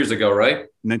couple of years ago, right?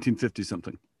 1950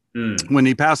 something. When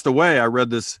he passed away, I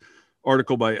read this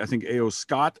article by, I think, A.O.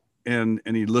 Scott, and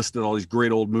he listed all these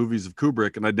great old movies of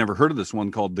Kubrick, and I'd never heard of this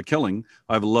one called The Killing.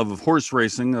 I have a love of horse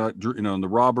racing, and the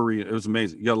robbery. It was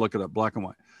amazing. You got to look it up, black and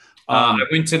white. I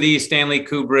went to the Stanley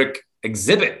Kubrick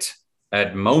exhibit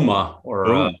at MoMA,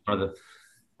 or one of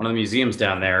the museums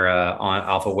down there on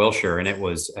Alpha Wilshire, and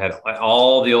had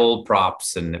all the old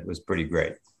props, and it was pretty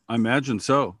great. I imagine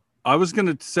so. I was going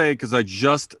to say, because I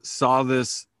just saw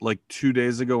this like 2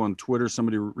 days ago on Twitter,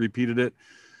 somebody repeated it.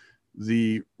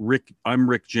 The I'm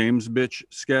Rick James bitch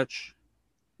sketch.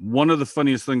 One of the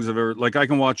funniest things I've ever, I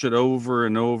can watch it over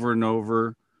and over and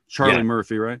over. Charlie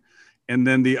Murphy, right? And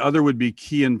then the other would be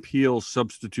Key and Peele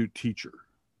substitute teacher.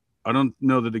 I don't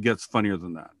know that it gets funnier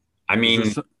than that. I mean,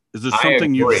 is there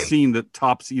something you've seen that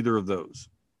tops either of those?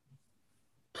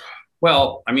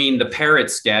 Well, I mean, the parrot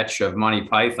sketch of Monty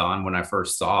Python, when I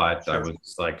first saw it, I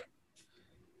was like,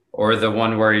 or the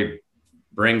one where he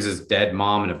brings his dead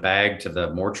mom in a bag to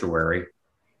the mortuary.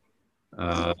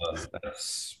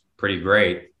 That's pretty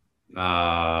great.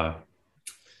 I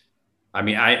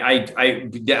mean,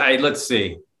 I let's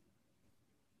see.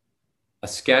 A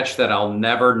sketch that I'll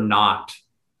never not.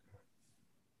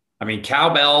 I mean,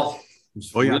 Cowbell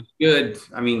was really good.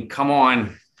 I mean, come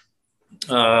on.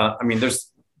 I mean,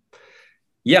 there's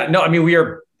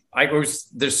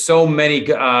so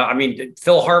many. I mean,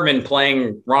 Phil Hartman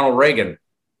playing Ronald Reagan.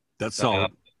 That's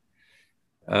solid.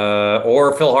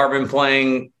 Or Phil Hartman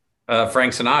playing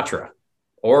Frank Sinatra,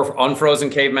 or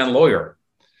Unfrozen Caveman Lawyer.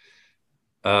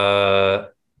 I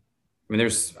mean,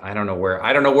 I don't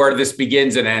know where this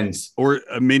begins and ends. Or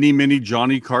a mini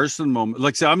Johnny Carson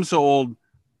moment. Say, I'm so old.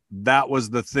 That was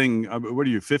the thing. What are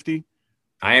you, 50?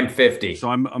 I am 50. So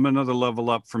I'm another level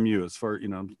up from you, as far,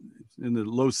 in the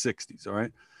low 60s. All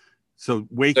right. So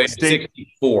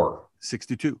 64,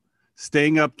 62.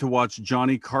 Staying up to watch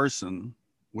Johnny Carson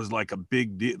was like a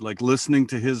big deal. Like listening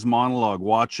to his monologue,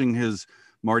 watching his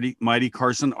Mighty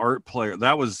Carson art player.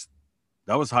 That was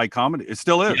high comedy. It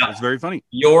still is. Yeah. It's very funny.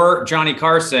 Your Johnny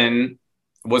Carson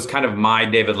was kind of my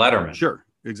David Letterman. Sure,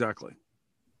 exactly.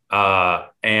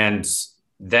 And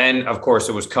then, of course,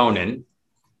 it was Conan,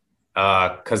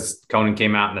 because Conan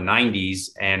came out in the 90s.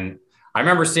 And I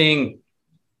remember seeing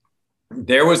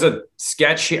there was a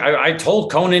sketch. I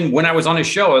told Conan when I was on his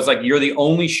show, I was like, you're the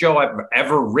only show I've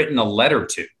ever written a letter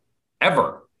to,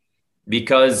 ever,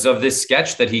 because of this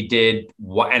sketch that he did.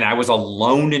 And I was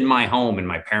alone in my home in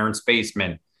my parents'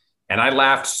 basement. And I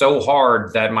laughed so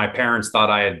hard that my parents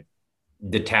thought I had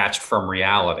detached from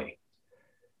reality.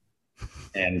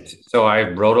 And so I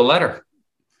wrote a letter.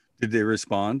 Did they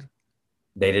respond?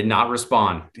 They did not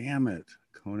respond. Damn it,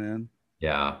 Conan.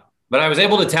 Yeah. But I was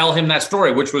able to tell him that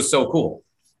story, which was so cool.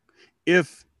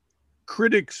 If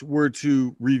critics were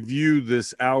to review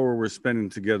this hour we're spending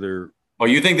together. Oh,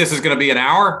 you think this is going to be an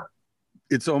hour?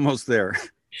 It's almost there.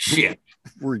 Shit.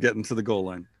 We're getting to the goal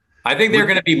line. I think they're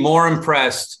going to be more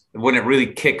impressed when it really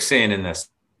kicks in this.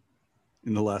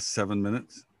 In the last 7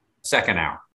 minutes? Second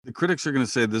hour. The critics are going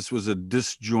to say this was a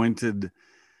disjointed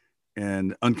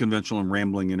and unconventional and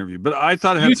rambling interview. But I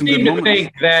thought it had some good moments. You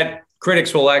think that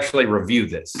critics will actually review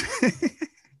this?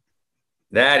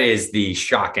 That is the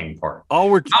shocking part.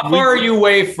 How far are you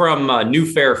away from New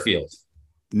Fairfield?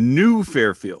 New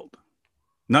Fairfield.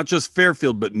 Not just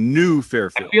Fairfield, but New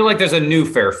Fairfield. I feel like there's a New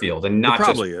Fairfield and not there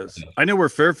probably just is. I know where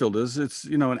Fairfield is. It's,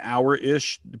 an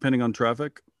hour-ish, depending on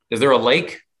traffic. Is there a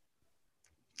lake?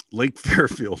 Lake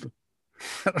Fairfield.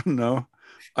 I don't know.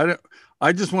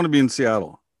 I just want to be in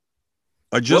Seattle.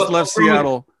 I just left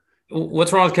Seattle.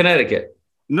 What's wrong with Connecticut?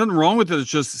 Nothing wrong with it. It's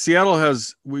just Seattle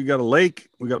we got a lake,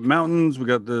 we got mountains, we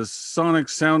got the Sonics,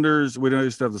 Sounders. We don't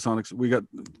used to have the Sonics. We got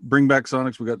Bring Back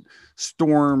Sonics. We got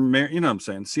Storm, you know what I'm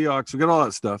saying? Seahawks. We got all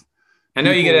that stuff. I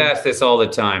know you get asked this all the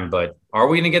time, but are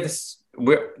we going to get this?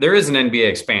 There is an NBA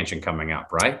expansion coming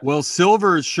up, right? Well,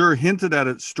 Silver sure hinted at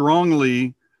it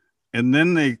strongly, and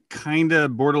then they kind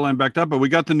of borderline backed up, but we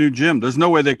got the new gym. There's no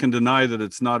way they can deny that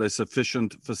it's not a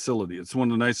sufficient facility. It's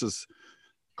one of the nicest,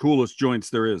 coolest joints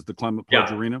there is, the Climate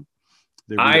Pledge Arena.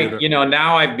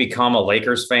 Now I've become a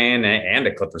Lakers fan and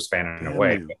a Clippers fan in a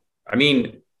way. I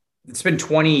mean, it's been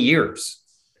 20 years.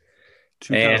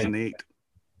 2008.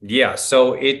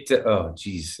 So it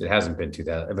hasn't been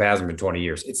 2000. It hasn't been 20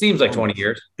 years. It seems like 20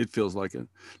 years. It feels like it.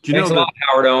 Do you know that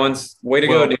Howard Owens? Way to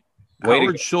go, dude.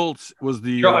 Howard Schultz was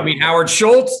the Howard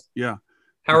Schultz? Yeah.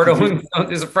 Howard Owens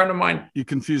is a friend of mine. You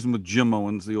confuse him with Jim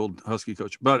Owens, the old Husky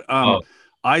coach. But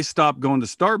I stopped going to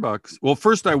Starbucks. Well,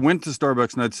 first I went to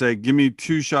Starbucks and I'd say, give me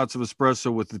 2 shots of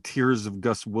espresso with the tears of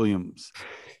Gus Williams.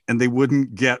 And they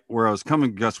wouldn't get where I was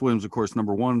coming. Gus Williams, of course,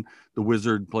 number one, the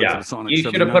Wizard, played for the Sonics. You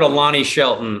should have put a Lonnie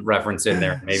Shelton reference in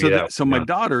there. Maybe so my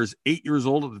daughter's 8 years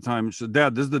old at the time. She said,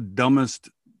 Dad, this is the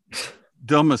dumbest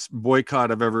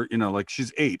boycott I've ever,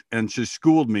 she's 8 and she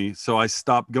schooled me. So I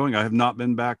stopped going. I have not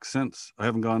been back since. I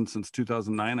haven't gone since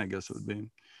 2009, I guess it would be.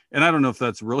 And I don't know if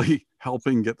that's really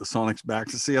helping get the Sonics back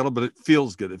to Seattle, but it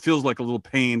feels good. It feels like a little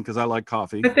pain because I like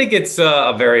coffee. I think it's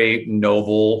a very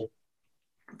noble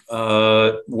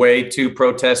way to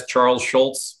protest Charles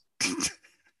Schultz.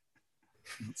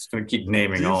 It's going to keep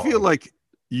naming all. Do you feel like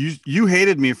you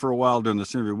hated me for a while during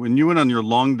this interview when you went on your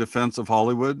long defense of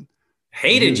Hollywood?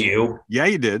 Hated you? Yeah,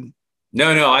 you did.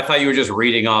 No. I thought you were just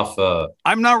reading off.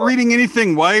 I'm not reading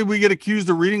anything. Why we get accused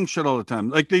of reading shit all the time?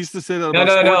 Like they used to say that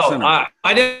about No.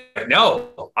 I didn't.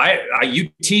 No. You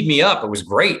teed me up. It was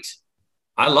great.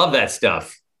 I love that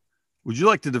stuff. Would you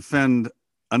like to defend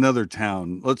another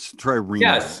town? Let's try Reno.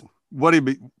 Yes. What do you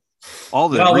be? All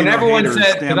the when everyone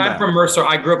said, because I'm from Mercer,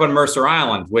 I grew up on Mercer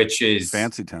Island, which is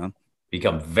fancy town,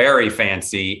 become very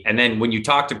fancy. And then when you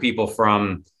talk to people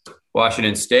from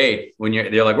Washington State,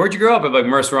 they're like, "Where'd you grow up?" I'm like,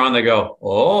 Mercer Island. They go,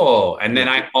 "Oh," and then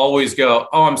I always go,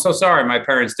 "Oh, I'm so sorry, my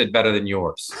parents did better than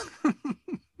yours."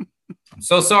 I'm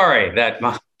so sorry that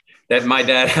my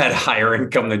dad had higher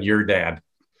income than your dad,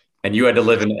 and you had to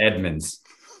live in Edmonds.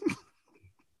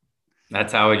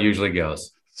 That's how it usually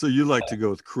goes. So you like to go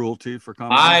with cruelty for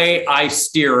comedy? I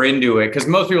steer into it because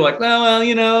most people are like, well,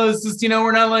 it's just,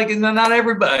 we're not like, not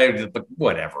everybody, but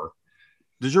whatever.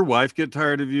 Does your wife get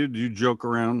tired of you? Do you joke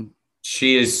around?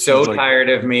 She is so tired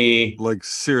of me. Like,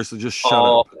 seriously, just shut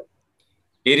up.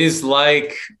 It is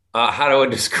like, how do I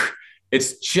describe?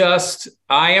 It's just,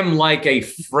 I am like a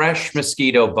fresh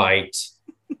mosquito bite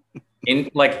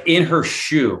in her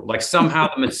shoe. Like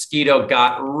somehow the mosquito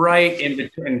got right in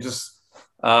between and just,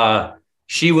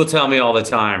 she will tell me all the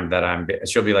time that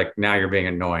she'll be like, now you're being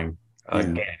annoying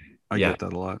again. I get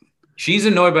that a lot. She's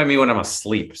annoyed by me when I'm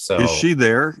asleep. So is she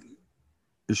there?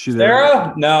 Is she there?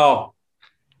 Sarah? No,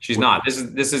 she's not.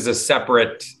 This is a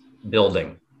separate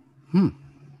building.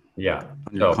 Yeah.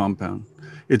 On your compound.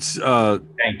 It's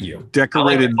thank you. Decorated.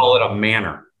 I like to call it a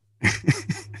manor.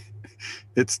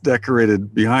 It's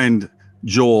decorated behind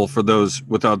Joel, for those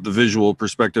without the visual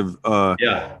perspective.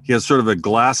 He has sort of a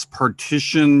glass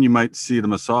partition. You might see the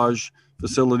massage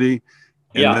facility.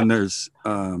 And then there's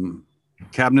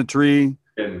cabinetry.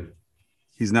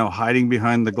 He's now hiding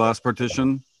behind the glass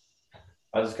partition.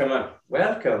 I'll just come on.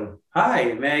 Welcome.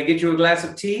 Hi, may I get you a glass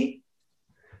of tea?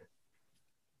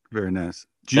 Very nice.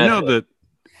 Do you know that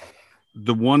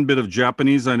the one bit of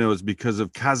Japanese I know is because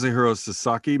of Kazuhiro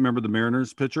Sasaki? Remember the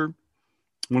Mariners pitcher?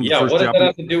 What does that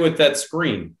have to do with that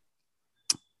screen?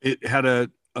 It had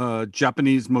a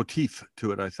Japanese motif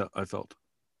to it, I felt.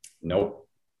 Nope.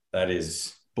 That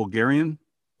is Bulgarian.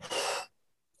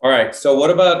 All right. So what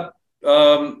about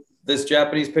this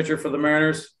Japanese pitcher for the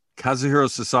Mariners? Kazuhiro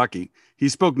Sasaki. He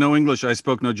spoke no English. I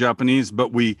spoke no Japanese,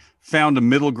 but we found a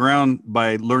middle ground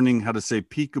by learning how to say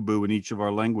peekaboo in each of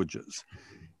our languages.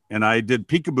 And I did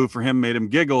peekaboo for him, made him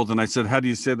giggle. And I said, how do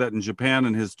you say that in Japan?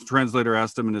 And his translator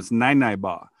asked him, and it's nai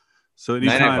ba. So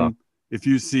anytime if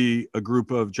you see a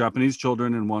group of Japanese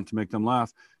children and want to make them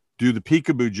laugh, do the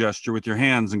peekaboo gesture with your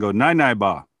hands and go nai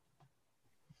ba.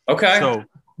 Okay. So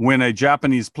when a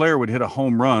Japanese player would hit a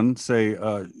home run, say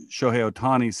Shohei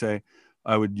Ohtani, say,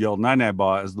 I would yell "nine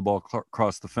ba" as the ball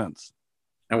crossed the fence.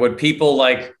 And would people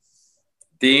like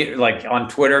on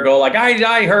Twitter go like,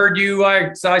 I heard you,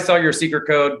 I saw your secret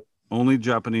code? Only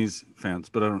Japanese fans,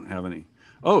 but I don't have any.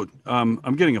 Oh,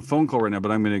 I'm getting a phone call right now,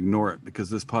 but I'm going to ignore it because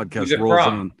this podcast rolls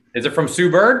on. Is it from Sue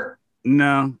Bird?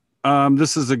 No,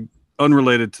 this is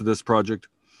unrelated to this project.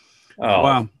 Oh.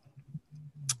 Wow.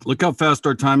 Look how fast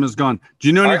our time has gone. Do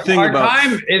you know anything about... Our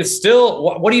time is still...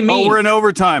 What do you mean? Oh, we're in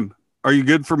overtime. Are you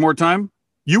good for more time?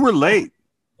 You were late.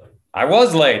 I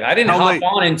was late. I didn't hop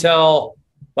on until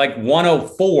like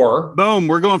 1:04. Boom.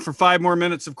 We're going for 5 more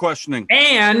minutes of questioning.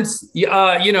 And,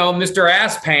 Mr.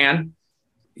 Asspan,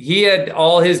 he had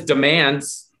all his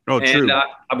demands. Oh, true.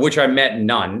 Which I met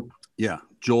none. Yeah.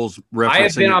 Joel's referencing. I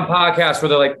have been on podcasts where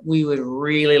they're like, we would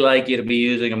really like you to be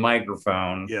using a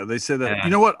microphone. Yeah, they say that.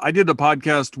 You know what? I did a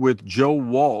podcast with Joe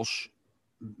Walsh,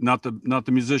 not the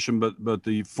musician, but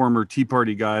the former Tea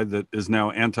Party guy that is now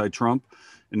anti-Trump.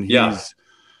 And he's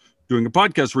doing a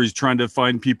podcast where he's trying to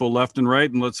find people left and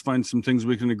right, and let's find some things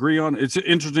we can agree on. It's an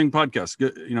interesting podcast.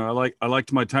 You know, I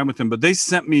liked my time with him, but they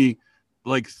sent me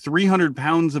like 300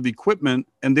 pounds of equipment,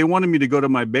 and they wanted me to go to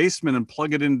my basement and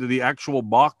plug it into the actual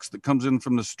box that comes in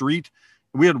from the street.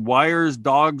 We had wires,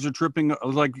 dogs are tripping. I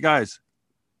was like, guys,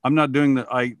 I'm not doing that.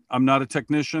 I'm not a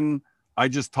technician. I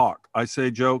just talk. I say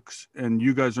jokes, and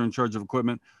you guys are in charge of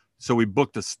equipment. So we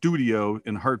booked a studio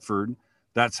in Hartford.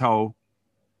 That's how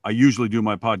I usually do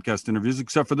my podcast interviews,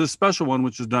 except for this special one,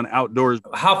 which is done outdoors.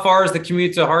 How far is the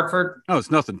commute to Hartford? Oh, it's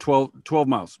nothing. 12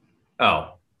 miles.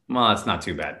 Oh, well, that's not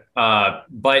too bad.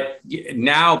 But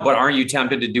aren't you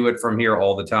tempted to do it from here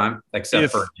all the time,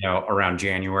 except for around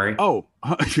January? Oh,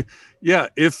 yeah.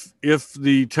 If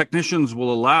the technicians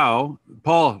will allow,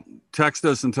 Paul, text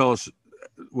us and tell us,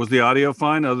 was the audio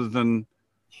fine? Other than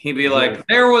he'd be like,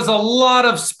 there was a lot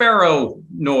of sparrow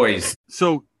noise.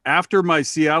 So after my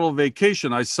Seattle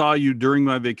vacation, I saw you during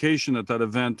my vacation at that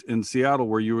event in Seattle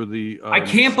where you were the... I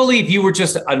can't believe you were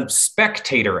just a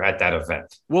spectator at that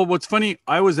event. Well, what's funny,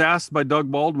 I was asked by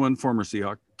Doug Baldwin, former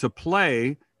Seahawk, to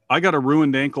play. I got a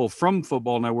ruined ankle from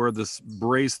football, and I wear this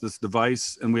brace, this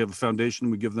device, and we have a foundation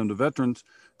we give them to veterans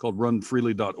called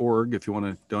runfreely.org if you want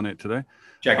to donate today.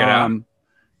 Check it out.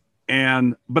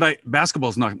 But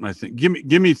basketball's not my thing.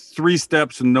 Give me 3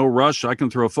 steps and no rush. I can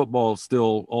throw a football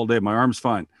still all day. My arm's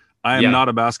fine. I am not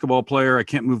a basketball player. I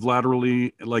can't move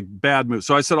laterally, like bad moves.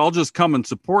 So I said, I'll just come and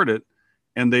support it.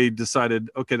 And they decided,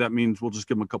 okay, that means we'll just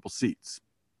give them a couple seats.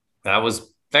 That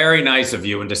was very nice of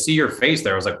you. And to see your face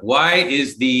there, I was like, why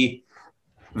is the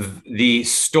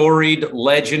storied,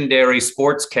 legendary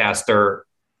sportscaster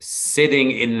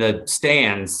sitting in the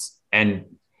stands, and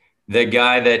the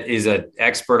guy that is an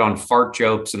expert on fart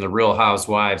jokes and the Real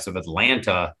Housewives of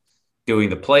Atlanta doing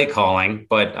the play calling?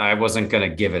 But I wasn't going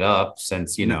to give it up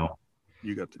since, you got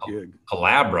the gig.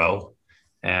 Calabro.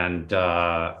 And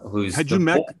had you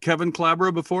met Kevin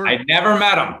Calabro before? I never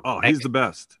met him. Oh, he's the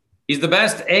best. He's the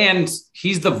best. And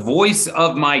he's the voice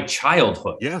of my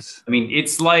childhood. Yes. I mean,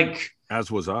 it's like,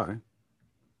 as was I.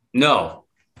 No.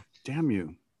 Damn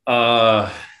you.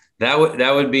 That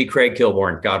would be Craig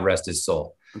Kilborn. God rest his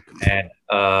soul. And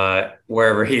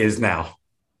wherever he is now,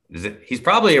 he's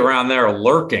probably around there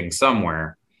lurking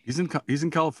somewhere. He's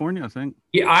in California, I think.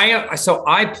 Yeah, so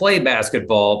I play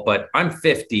basketball, but I'm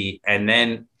 50. And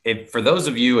then for those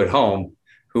of you at home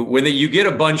when you get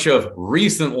a bunch of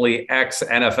recently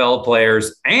ex-NFL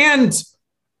players and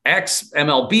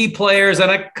ex-MLB players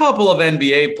and a couple of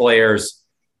NBA players,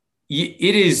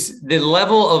 it is the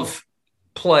level of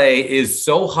play is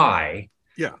so high.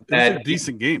 Yeah, it's a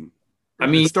decent game. I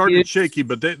mean, it started shaky,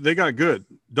 but they got good.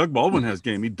 Doug Baldwin has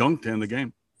game. He dunked in the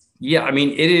game. Yeah, I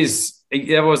mean,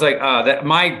 it was like that.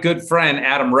 My good friend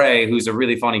Adam Ray, who's a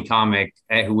really funny comic,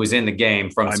 who was in the game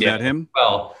from I Seattle. met him.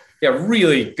 Well, yeah,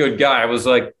 really good guy. I was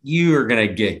like, you are gonna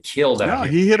get killed out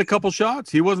here. He hit a couple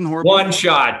shots. He wasn't horrible. One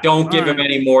shot. Don't give him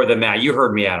any more than that. You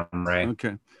heard me, Adam Ray.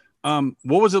 Okay.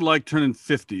 What was it like turning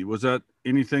 50? Was that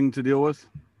anything to deal with?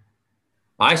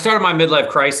 I started my midlife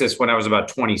crisis when I was about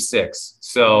 26,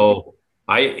 so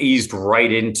I eased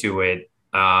right into it.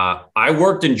 I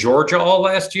worked in Georgia all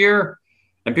last year,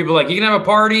 and people were like, you can have a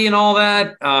party and all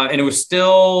that. And it was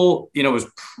still, it was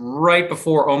right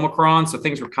before Omicron, so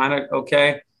things were kind of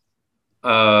okay.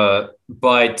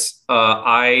 But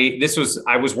I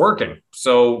was working.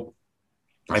 So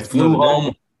I flew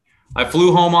home. I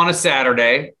flew home on a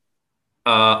Saturday.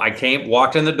 I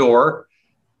walked in the door.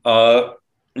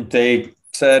 They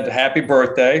said, happy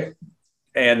birthday.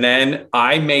 And then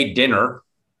I made dinner.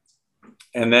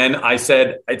 And then I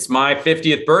said, it's my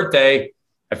 50th birthday.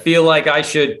 I feel like I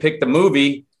should pick the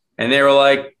movie. And they were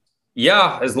like,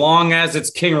 yeah, as long as it's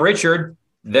King Richard,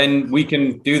 then we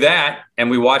can do that. And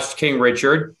we watched King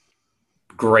Richard.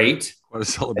 Great. What a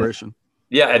celebration.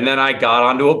 Yeah. And then I got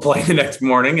onto a plane the next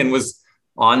morning and was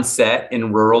on set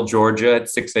in rural Georgia at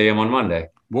 6 a.m. on Monday.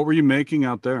 What were you making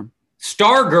out there?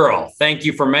 Stargirl. Thank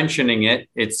you for mentioning it.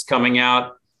 It's coming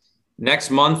out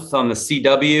next month on the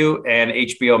CW and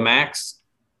HBO Max.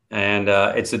 And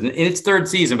it's in its third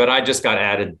season, but I just got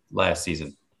added last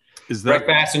season. Is that Greg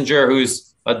Bassinger,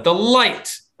 who's a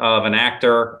delight of an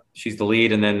actor. She's the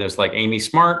lead. And then there's like Amy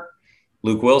Smart,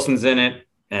 Luke Wilson's in it.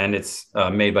 And it's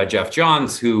made by Jeff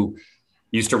Johns, who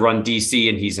used to run DC,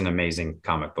 and he's an amazing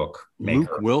comic book maker.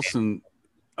 Luke Wilson,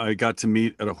 I got to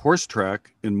meet at a horse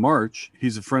track in March.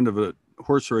 He's a friend of a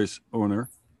horse race owner.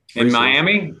 In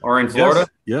Miami or in Florida?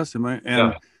 Yes, in Miami.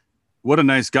 And what a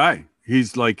nice guy.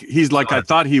 He's like I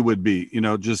thought he would be,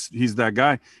 just he's that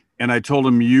guy. And I told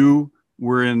him you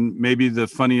were in maybe the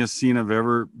funniest scene I've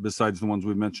ever, besides the ones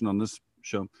we mentioned on this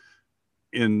show,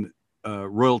 in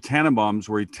Royal Tannenbaums,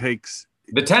 where he takes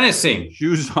the tennis scene,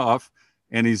 shoes off,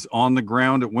 and he's on the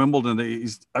ground at Wimbledon.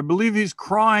 I believe he's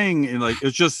crying, and like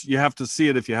it's just, you have to see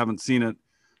it if you haven't seen it.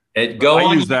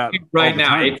 I use that right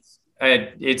now.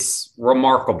 It's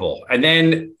remarkable. And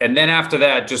then after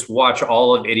that, just watch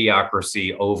all of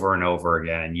Idiocracy over and over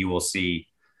again. You will see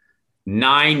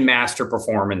 9 master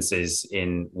performances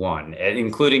in one,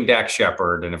 including Dax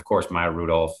Shepard and of course Maya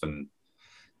Rudolph. And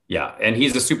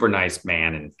he's a super nice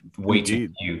man and way too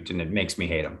cute, and it makes me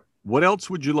hate him. What else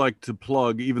would you like to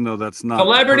plug, even though that's not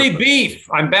Celebrity Beef?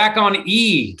 I'm back on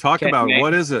E. Talk about it.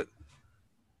 What is it?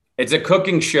 It's a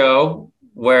cooking show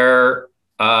where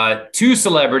 2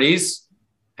 celebrities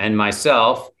and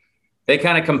myself, they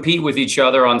kind of compete with each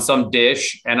other on some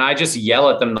dish, and I just yell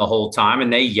at them the whole time,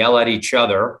 and they yell at each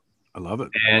other. I love it.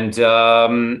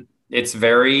 And it's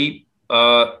very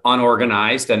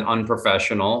unorganized and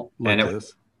unprofessional. Like and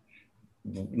this.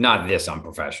 Not this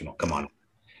unprofessional. Come on.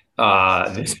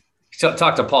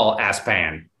 Talk to Paul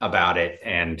Aspan about it,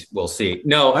 and we'll see.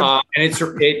 No, and it's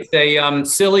a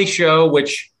silly show,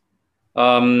 which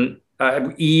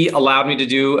E allowed me to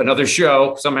do another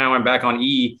show. Somehow I'm back on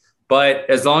E. But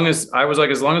as long as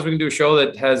we can do a show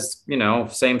that has,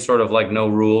 same sort of like no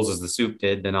rules as the Soup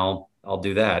did, then I'll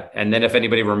do that. And then if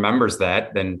anybody remembers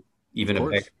that, then even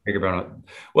a bigger brown.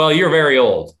 Well, you're very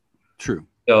old. True.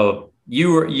 So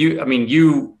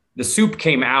the Soup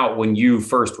came out when you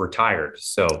first retired.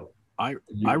 So I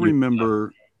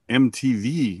remember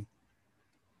MTV.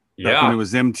 Back when it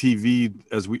was MTV,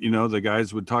 as we, the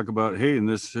guys would talk about, hey, and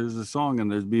here's a song,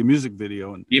 and there'd be a music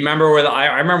video. And you remember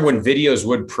I remember when videos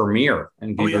would premiere,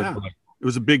 and it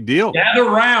was a big deal. Gather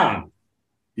round.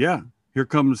 Yeah, here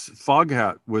comes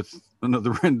Foghat with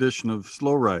another rendition of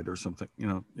Slow Ride or something.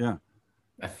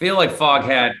 I feel like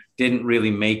Foghat didn't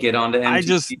really make it onto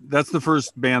MTV. That's the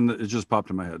first band that it just popped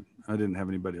in my head. I didn't have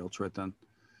anybody else right then.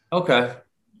 Okay,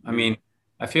 I mean,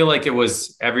 I feel like it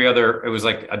was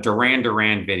like a Duran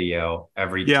Duran video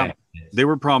every 10 minutes. They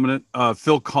were prominent.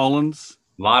 Phil Collins.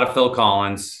 A lot of Phil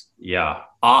Collins. Yeah.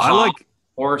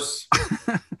 Horse.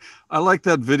 I like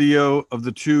that video of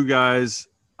the 2 guys.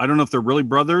 I don't know if they're really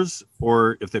brothers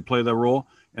or if they play that role.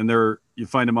 And you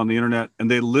find them on the internet, and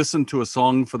they listen to a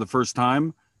song for the first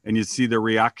time, and you see their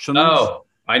reactions. Oh,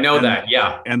 I know that.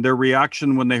 Yeah. And their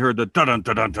reaction when they heard the dun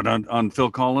dun dun dun on Phil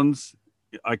Collins,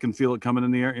 I can feel it coming in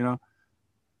the air,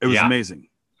 It was amazing,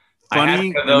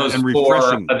 funny and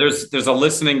refreshing. There's a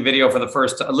listening video for the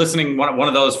first one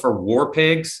of those for War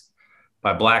Pigs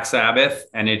by Black Sabbath,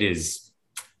 and it is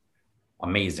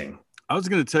amazing. I was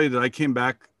going to tell you that I came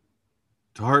back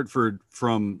to Hartford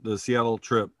from the Seattle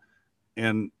trip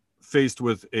and faced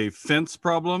with a fence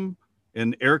problem,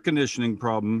 an air conditioning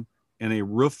problem, and a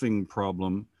roofing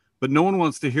problem. But no one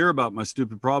wants to hear about my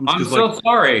stupid problems. I'm so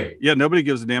sorry. Yeah, nobody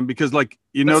gives a damn because notice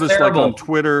terrible. Like on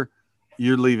Twitter,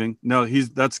 you're leaving. No,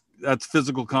 that's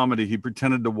physical comedy. He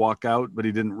pretended to walk out, but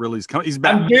he didn't really. He's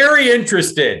back. I'm very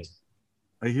interested.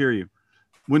 I hear you.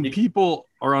 When people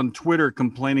are on Twitter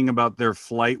complaining about their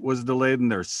flight was delayed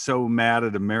and they're so mad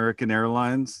at American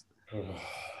Airlines,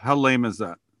 how lame is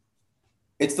that?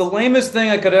 It's the lamest thing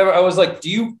I could ever. I was like,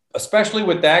 especially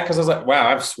with that, because I was like, wow,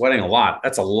 I'm sweating a lot.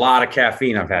 That's a lot of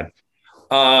caffeine I've had.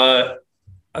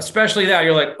 Especially that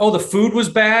you're like, oh, the food was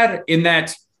bad in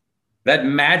that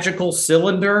magical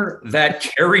cylinder that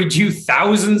carried you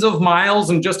thousands of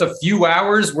miles in just a few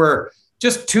hours, where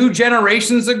just 2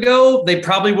 generations ago, they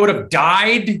probably would have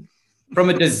died from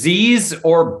a disease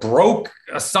or broke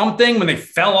something when they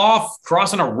fell off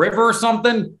crossing a river or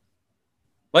something.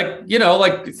 Like,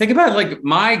 like think about it. Like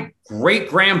my great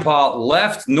grandpa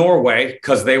left Norway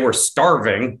because they were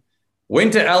starving,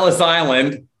 went to Ellis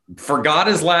Island, forgot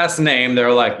his last name.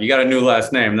 They're like, you got a new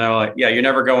last name. They're like, yeah, you're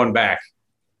never going back.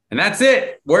 And that's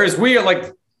it. Whereas we are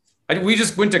like, we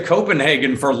just went to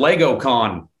Copenhagen for Lego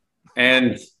Con,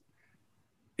 and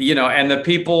and the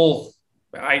people,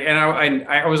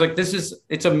 I was like,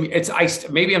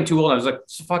 maybe I'm too old. I was like,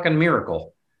 it's a fucking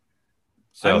miracle.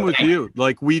 So I'm with you.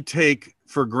 Like we take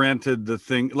for granted the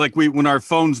thing, like when our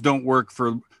phones don't work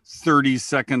for 30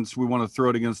 seconds, we want to throw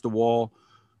it against a wall.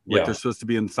 Like they're supposed to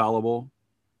be infallible.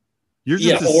 You're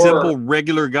just a simple,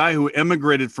 regular guy who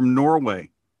emigrated from Norway.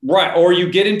 Right. Or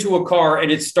you get into a car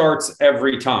and it starts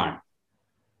every time.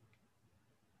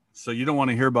 So you don't want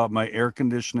to hear about my air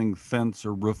conditioning, fence,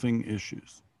 or roofing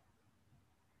issues.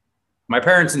 My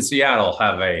parents in Seattle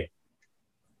have a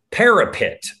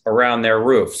parapet around their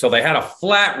roof. So they had a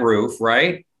flat roof,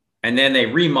 right? And then they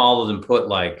remodeled and put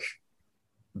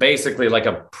basically like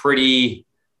a pretty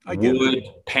wood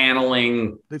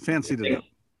paneling. They fancied it up.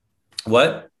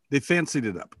 What? They fancied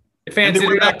it up. They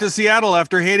went back to Seattle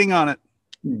after hating on it.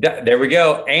 There we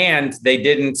go. And they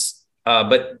didn't,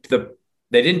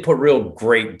 they didn't put real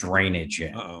great drainage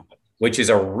in, which is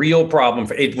a real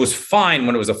problem. It was fine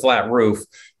when it was a flat roof.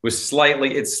 It's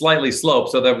slightly sloped,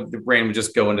 so that the rain would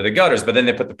just go into the gutters. But then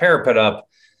they put the parapet up,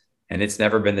 and it's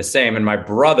never been the same. And my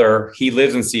brother, he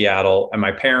lives in Seattle, and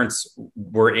my parents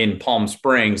were in Palm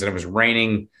Springs, and it was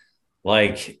raining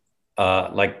like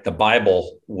the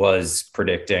Bible was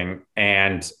predicting.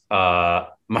 And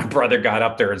my brother got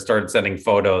up there and started sending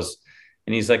photos.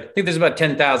 And he's like, I think there's about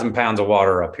 10,000 pounds of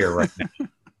water up here right now.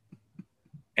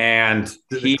 And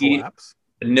Did it collapse?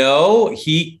 No,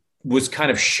 he was kind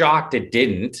of shocked it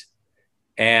didn't.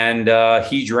 And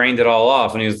he drained it all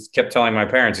off. And he kept telling my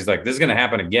parents, he's like, this is going to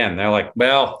happen again. They're like,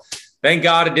 well, thank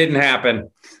God it didn't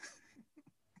happen.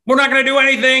 We're not going to do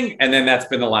anything. And then that's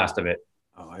been the last of it.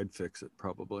 Oh, I'd fix it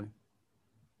probably.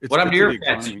 What happened to your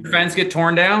fence? Did your fence get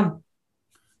torn down?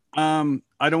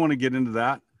 I don't want to get into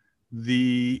that.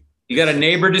 You got a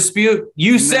neighbor dispute?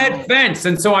 You said fence,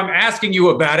 and so I'm asking you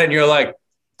about it, and you're like,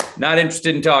 not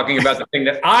interested in talking about the thing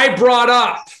that I brought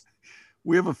up.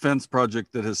 We have a fence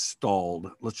project that has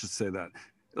stalled. Let's just say that.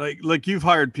 Like you've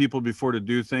hired people before to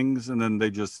do things, and then they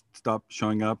just stop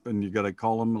showing up, and you got to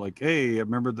call them like, hey, I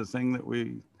remember the thing that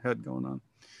we had going on.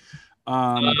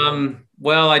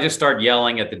 Well, I just start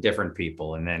yelling at the different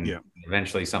people, and then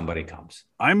eventually somebody comes.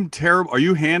 I'm terrible. Are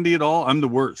you handy at all? I'm the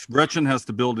worst. Gretchen has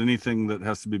to build anything that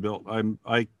has to be built.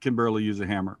 I can barely use a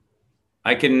hammer.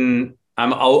 I'm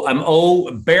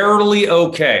barely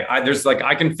okay.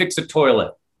 I can fix a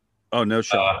toilet. Oh, no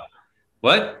shot.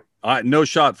 What? No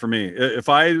shot for me. If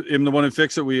I am the one who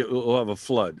fixes it, we'll have a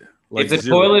flood. Like if the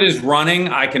toilet is running,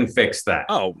 I can fix that.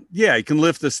 Oh, yeah. You can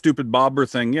lift the stupid bobber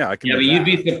thing. Yeah, I can. Yeah, but you'd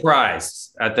be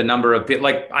surprised at the number of people.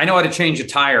 Like, I know how to change a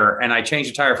tire, and I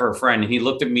changed a tire for a friend, and he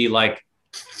looked at me like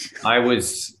I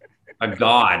was a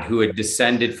god who had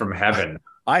descended from heaven.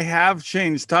 I have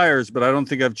changed tires, but I don't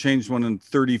think I've changed one in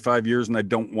 35 years, and I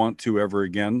don't want to ever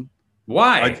again.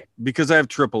 Why? Because I have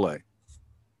AAA.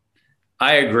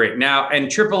 I agree. Now, and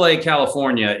AAA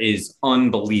California is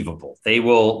unbelievable. They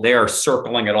are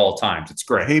circling at all times. It's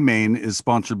great. Hey Maine is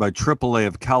sponsored by AAA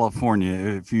of California.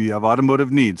 If you have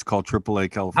automotive needs, call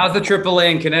AAA California. How's the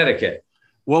AAA in Connecticut?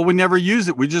 Well, we never use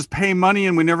it. We just pay money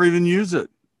and we never even use it.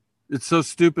 It's so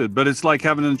stupid, but it's like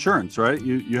having insurance, right?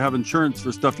 You have insurance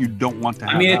for stuff you don't want to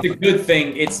have. I mean, it's a good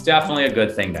thing. It's definitely a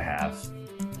good thing to have.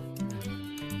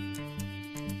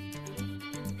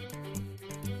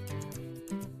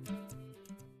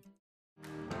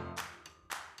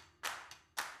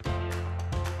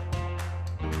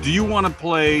 Do you want to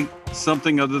play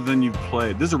something other than you've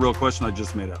played? This is a real question I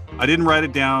just made up. I didn't write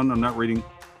it down. I'm not reading.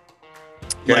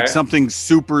 Okay. Like something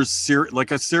super serious,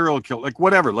 like a serial killer, like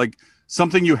whatever, like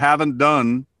something you haven't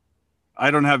done.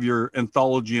 I don't have your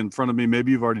anthology in front of me.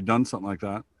 Maybe you've already done something like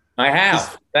that. I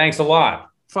have. Thanks a lot.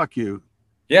 Fuck you.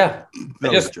 Yeah.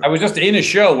 I was just in a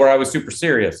show where I was super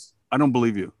serious. I don't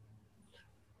believe you.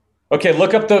 Okay,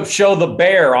 look up the show The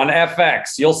Bear on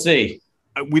FX. You'll see.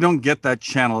 We don't get that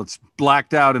channel. It's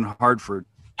blacked out in Hartford.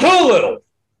 Hulu.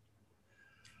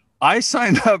 I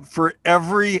signed up for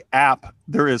every app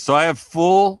there is. So I have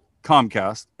full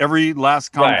Comcast, every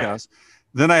last Comcast. Right.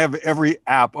 Then I have every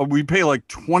app. We pay like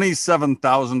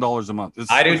 $27,000 a month.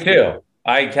 I do too.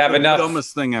 I have enough.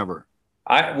 Dumbest thing ever.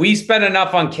 We spend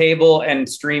enough on cable and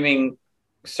streaming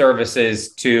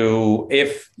services to,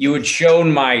 if you had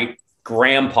shown my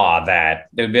grandpa that,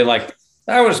 they'd be like,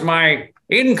 that was my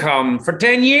income for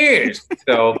 10 years.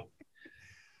 So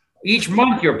Each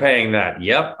month you're paying that.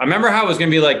 Yep. I remember how it was going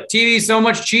to be like TV's so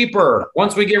much cheaper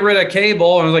once we get rid of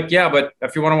cable. And I was like, yeah, but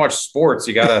if you want to watch sports,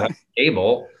 you got to have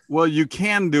cable. Well, you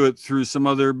can do it through some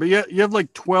other, but yeah, you have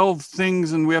like 12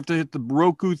 things and we have to hit the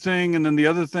Roku thing and then the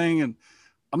other thing. And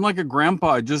I'm like a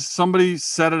grandpa, just somebody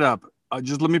set it up.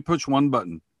 Just let me push one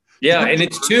button. Yeah. And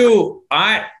it's too,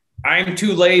 I'm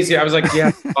too lazy. I was like,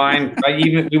 yeah, fine.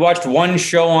 We watched one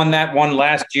show on that one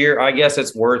last year. I guess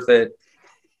it's worth it.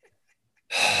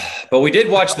 But we did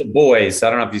watch The Boys. I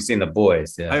don't know if you've seen The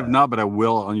Boys. Yeah. I have not, but I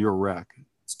will on your rec.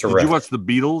 It's terrific. Did you watch The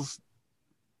Beatles?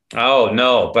 Oh,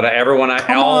 no. But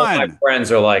all my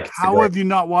friends are like, how have you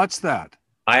not watched that?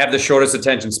 I have the shortest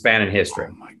attention span in history.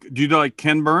 Oh my God. Do you like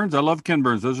Ken Burns? I love Ken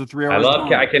Burns. Those are 3 hours.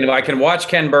 I can watch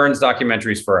Ken Burns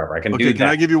documentaries forever. I can do that. Can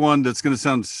I give you one that's going to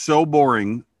sound so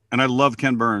boring? And I love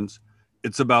Ken Burns.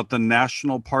 It's about the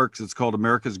national parks. It's called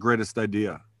America's Greatest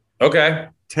Idea. Okay.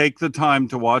 Take the time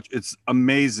to watch. It's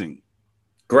amazing.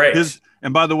 Great.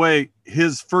 And by the way,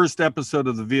 his first episode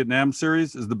of the Vietnam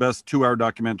series is the best 2-hour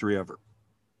documentary ever.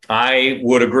 I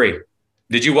would agree.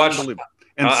 Did you watch?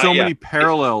 And many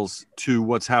parallels to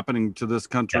what's happening to this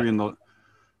country. Yeah.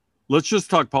 Let's just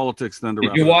talk politics then.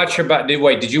 Did you watch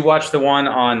the one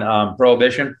on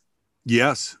Prohibition?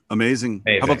 Yes. Amazing.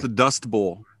 How about the Dust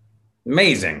Bowl?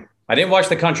 Amazing. I didn't watch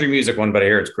the country music one, but I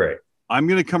hear it's great. I'm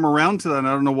going to come around to that. And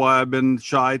I don't know why I've been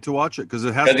shy to watch it because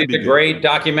it has to be. He's a great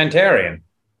documentarian.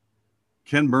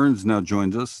 Ken Burns now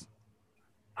joins us.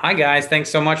 Hi, guys. Thanks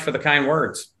so much for the kind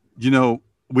words. You know,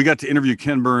 we got to interview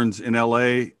Ken Burns in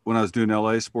L.A. when I was doing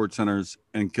L.A. Sports Centers,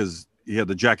 and because he had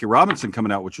the Jackie Robinson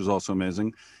coming out, which was also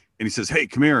amazing. And he says, "Hey,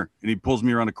 come here," and he pulls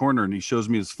me around a corner and he shows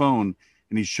me his phone,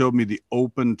 and he showed me the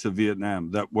Open to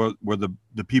Vietnam that where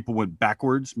the people went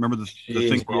backwards. Remember the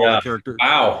thing for all the characters?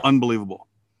 Wow, unbelievable.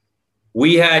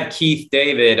 We had Keith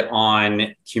David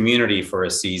on Community for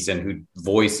a season, who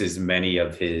voices many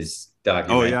of his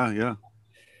documentaries.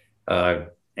 Oh yeah.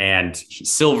 And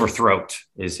Silver Throat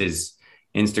is his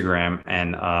Instagram,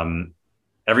 and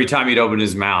every time he'd open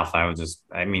his mouth,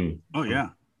 oh yeah,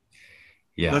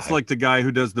 that's like the guy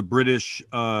who does the British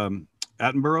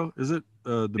Attenborough, is it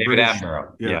the David British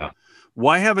Attenborough? Yeah.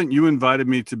 Why haven't you invited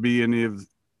me to be any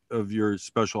of your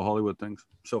special Hollywood things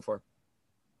so far?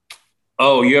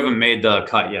 Oh, you haven't made the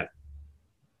cut yet.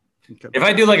 Okay. If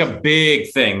I do like a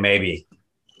big thing, maybe.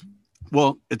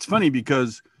 Well, it's funny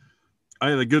because I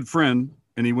had a good friend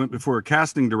and he went before a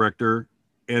casting director,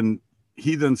 and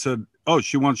he then said, "Oh,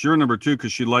 she wants your number too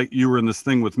because she liked you were in this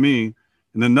thing with me."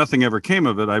 And then nothing ever came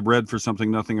of it. I read for something,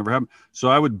 nothing ever happened. So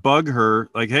I would bug her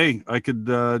like, "Hey, I could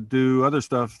do other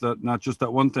stuff, that not just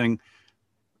that one thing."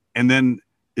 And then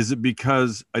is it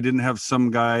because I didn't have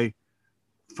some guy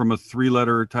from a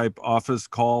 3-letter type office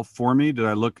call for me? Did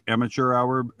I look amateur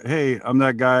hour? Hey, I'm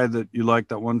that guy that you liked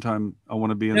that one time. I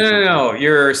want to be in. No.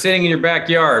 You're sitting in your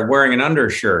backyard wearing an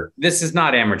undershirt. This is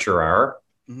not amateur hour.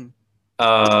 Mm-hmm.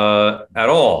 At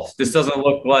all. This doesn't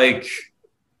look like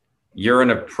you're in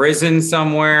a prison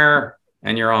somewhere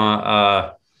and you're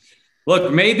on.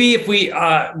 Look, maybe if we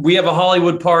have a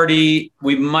Hollywood party,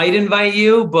 we might invite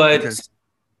you, but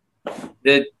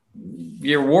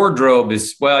your wardrobe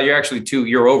is,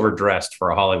 you're overdressed for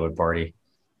a Hollywood party.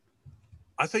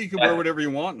 I thought you could wear whatever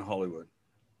you want in Hollywood.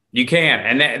 You can,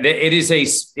 and it is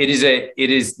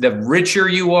the richer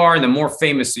you are and the more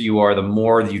famous you are, the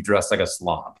more you dress like a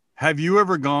slob. Have you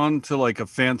ever gone to like a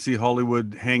fancy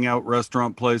Hollywood hangout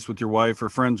restaurant place with your wife or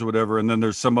friends or whatever, and then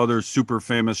there's some other super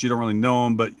famous, you don't really know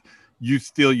them, but you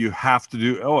feel you have to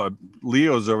do, oh,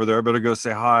 Leo's over there, I better go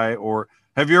say hi? Or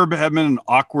have you ever had an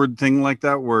awkward thing like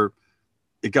that where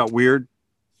it got weird?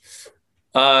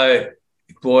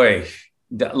 Boy,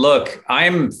 look,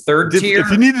 I'm third tier.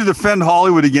 If you need to defend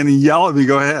Hollywood again and yell at me,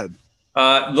 go ahead.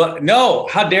 Look, no,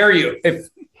 how dare you?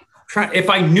 If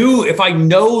I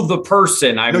know the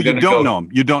person, you don't know him.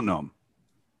 You don't know him.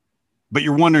 But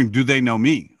you're wondering, do they know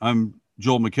me? I'm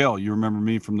Joel McHale. You remember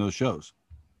me from those shows.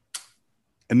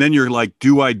 And then you're like,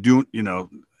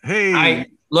 hey.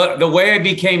 Look, the way I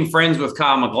became friends with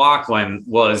Kyle MacLachlan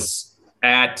was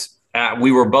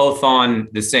we were both on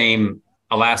the same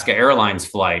Alaska Airlines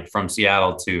flight from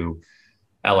Seattle to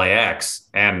LAX.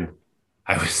 And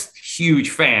I was a huge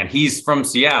fan. He's from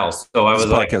Seattle. So I was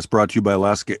like, podcast brought to you by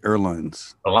Alaska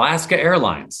Airlines. Alaska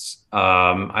Airlines.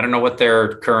 I don't know what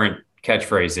their current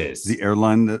catchphrase is. The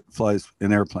airline that flies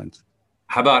in airplanes.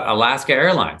 How about Alaska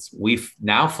Airlines? We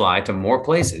now fly to more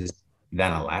places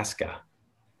than Alaska.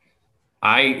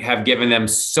 I have given them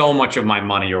so much of my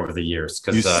money over the years.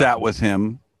 You sat with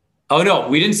him. Oh, no,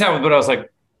 we didn't sit with, but I was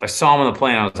like, I saw him on the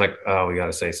plane. I was like, oh, we got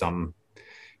to say something.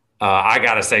 I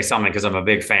got to say something because I'm a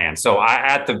big fan. So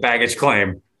at the baggage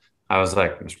claim, I was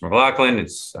like, Mr. McLaughlin,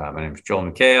 it's my name's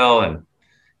Joel McHale,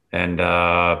 and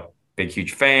big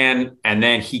huge fan. And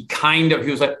then he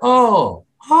was like, oh,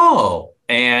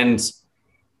 and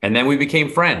then we became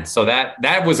friends. So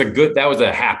that was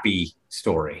a happy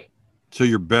story. So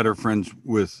you're better friends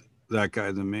with that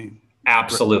guy than me?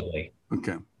 Absolutely.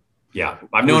 Okay. Yeah,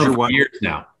 I've known him for years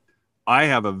now. I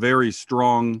have a very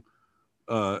strong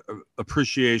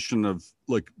appreciation of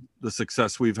like the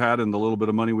success we've had and the little bit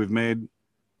of money we've made.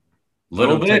 I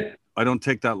don't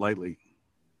take that lightly.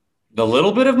 The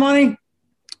little bit of money?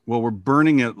 Well, we're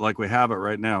burning it like we have it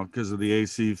right now because of the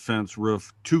AC, fence,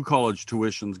 roof, 2 college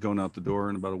tuitions going out the door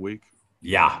in about a week.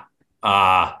 Yeah.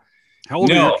 How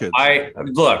old are your kids?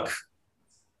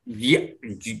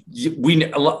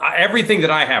 Everything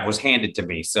that I have was handed to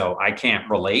me, so I can't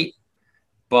relate.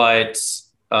 But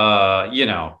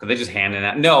because they just handed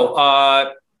out. No,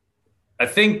 I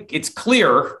think it's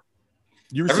clear.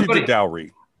 You received a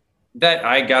dowry. That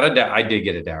I did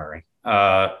get a dowry.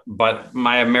 But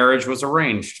my marriage was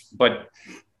arranged. But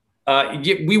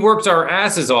we worked our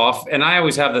asses off, and I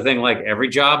always have the thing like every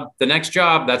job, the next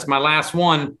job, that's my last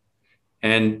one.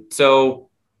 And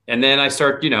then I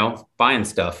start, buying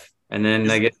stuff, and then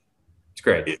it's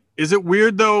great. Is it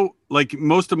weird though? Like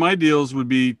most of my deals would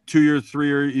be 2-year,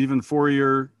 3-year, even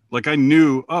 4-year. Like I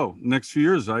knew, next few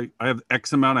years, I have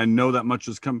X amount. I know that much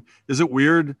is coming. Is it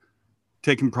weird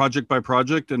taking project by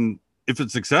project? And if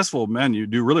it's successful, man, you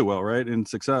do really well, right? In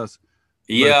success.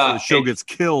 Yeah. But if the show gets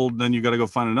killed, then you got to go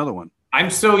find another one. I'm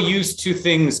so used to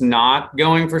things not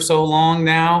going for so long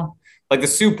now. Like the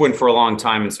Soup went for a long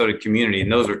time, and so did Community, and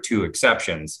those are 2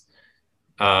 exceptions.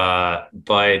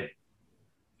 But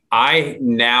I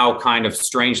now kind of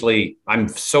strangely, I'm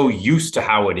so used to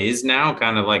how it is now,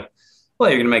 kind of like, well,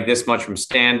 you're going to make this much from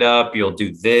stand-up, you'll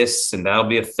do this, and that'll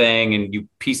be a thing, and you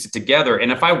piece it together.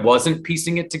 And if I wasn't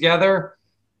piecing it together,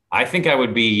 I think I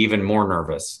would be even more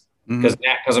nervous because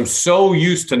I'm so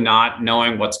used to not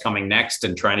knowing what's coming next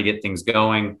and trying to get things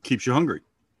going. Keeps you hungry.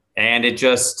 And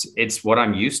it's what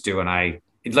I'm used to. And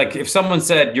it's like if someone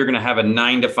said you're going to have a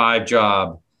 9-to-5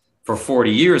 job for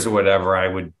 40 years or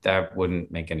whatever, that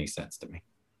wouldn't make any sense to me.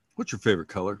 What's your favorite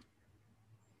color?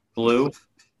 Blue.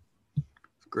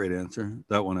 Great answer.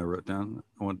 That one I wrote down.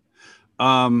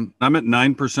 I'm at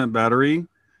 9% battery.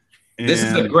 This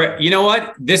is you know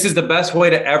what? This is the best way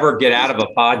to ever get out of a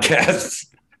podcast.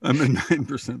 I'm at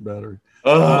 9% battery.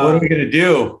 Oh, what are we going to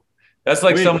do? That's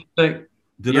like something.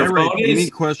 Did I write any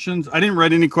questions? I didn't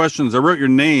write any questions. I wrote your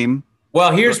name.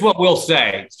 Well, here's what we'll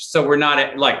say. So we're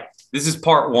not this is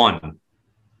part 1.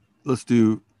 Let's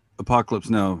do Apocalypse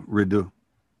Now, Redo.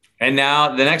 And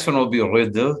now the next one will be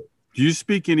Redo. Do you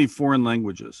speak any foreign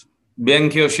languages?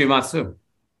 Benkyo shimasu.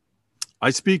 I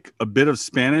speak a bit of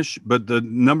Spanish, but the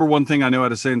number one thing I know how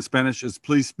to say in Spanish is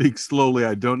please speak slowly.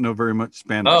 I don't know very much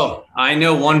Spanish. Oh, I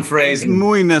know one phrase. Es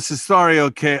muy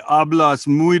necesario que hablas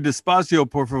muy despacio,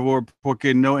 por favor,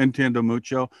 porque no entiendo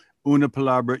mucho. Una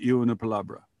palabra y una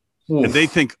palabra. Oof. And they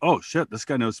think, oh, shit, this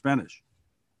guy knows Spanish.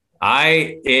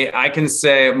 I can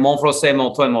say mon français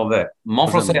mon très mauvais. Mon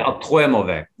français est très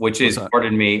mauvais, which is,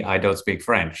 pardon me, I don't speak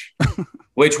French,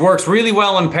 which works really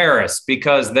well in Paris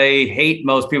because they hate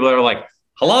most people that are like,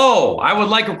 hello, I would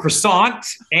like a croissant.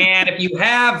 And if you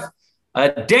have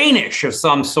a Danish of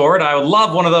some sort, I would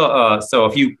love one of the, so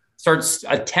if you start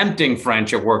attempting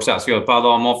French, it works out. So you go,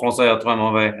 pardon, mon français est très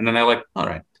mauvais. And then they're like, all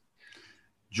right.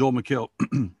 Joel McHale,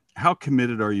 how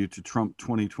committed are you to Trump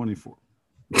 2024?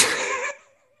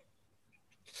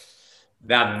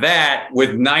 Now that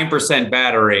with 9%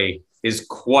 battery is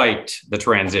quite the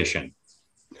transition.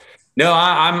 No,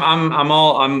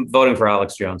 I'm voting for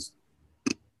Alex Jones.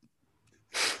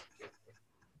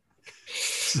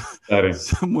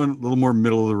 Someone a little more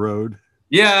middle of the road.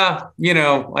 Yeah, I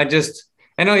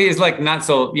know he's like not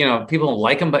so, people don't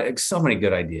like him, but so many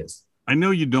good ideas. I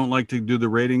know you don't like to do the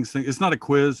ratings thing. It's not a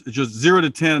quiz. It's just 0 to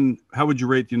 10. How would you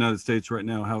rate the United States right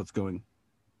now? How it's going?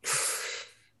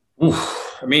 Oof.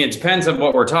 I mean, it depends on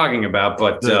what we're talking about,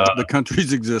 but the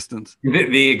country's existence,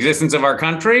 the existence of our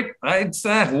country,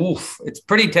 it's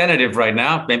pretty tentative right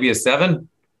now. Maybe a 7.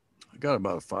 I got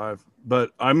about a 5, but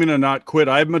I'm going to not quit.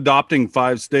 I'm adopting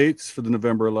 5 states for the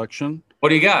November election. What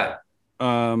do you got?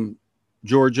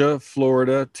 Georgia,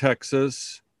 Florida,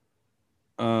 Texas.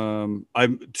 2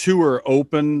 are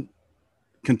open.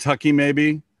 Kentucky,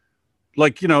 maybe.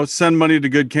 Send money to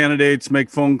good candidates, make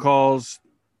phone calls.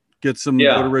 Get some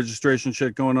voter registration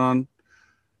shit going on.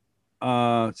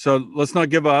 So let's not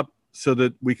give up so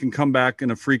that we can come back in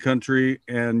a free country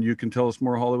and you can tell us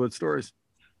more Hollywood stories.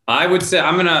 I would say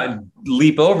I'm going to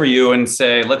leap over you and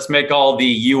say, let's make all the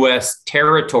U.S.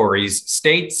 territories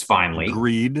states finally.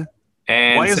 Agreed.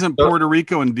 And why isn't Puerto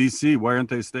Rico and DC? Why aren't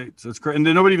they states? That's crazy. And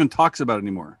nobody even talks about it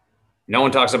anymore. No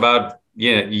one talks about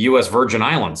U.S. Virgin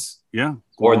Islands. Yeah.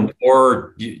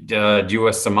 Or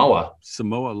U.S. Samoa.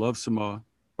 Samoa. Love Samoa.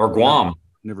 Or Guam.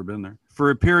 Never been there. For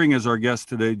appearing as our guest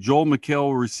today, Joel McHale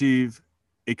will receive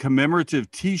a commemorative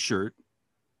T-shirt.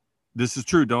 This is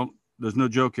true. There's no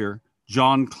joke here.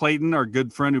 John Clayton, our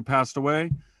good friend who passed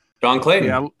away. John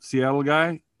Clayton. Seattle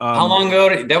guy. How long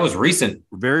ago? That was recent.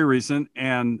 Very recent.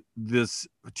 And this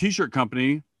T-shirt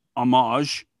company,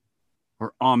 Homage,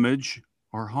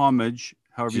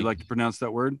 however you like to pronounce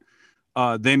that word,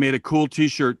 they made a cool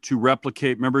T-shirt to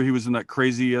replicate. Remember, he was in that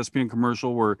crazy ESPN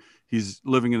commercial where he's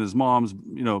living in his mom's,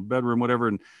 bedroom,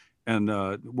 whatever,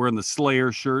 and wearing the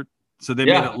Slayer shirt. So they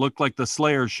made it look like the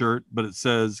Slayer shirt, but it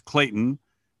says Clayton,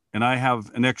 and I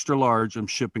have an extra large. I'm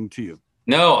shipping to you.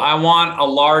 No, I want a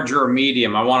large or a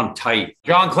medium. I want them tight.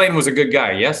 John Clayton was a good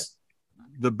guy. Yes.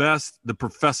 The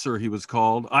professor, he was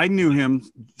called. I knew him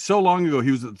so long ago.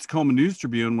 He was at the Tacoma News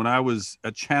Tribune when I was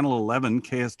at Channel 11,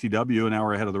 KSTW, an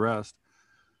hour ahead of the rest.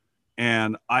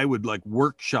 And I would like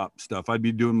workshop stuff. I'd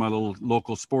be doing my little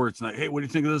local sports and hey, what do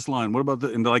you think of this line? What about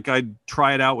that? And like, I'd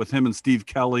try it out with him and Steve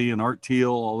Kelly and Art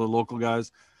Teal, all the local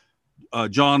guys.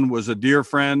 John was a dear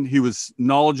friend. He was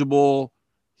knowledgeable.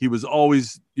 He was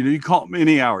always, you call him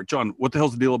any hour. John, what the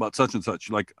hell's the deal about such and such?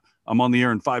 Like, I'm on the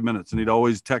air in 5 minutes, and he'd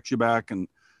always text you back, and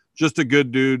just a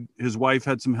good dude. His wife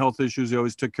had some health issues. He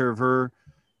always took care of her,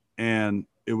 and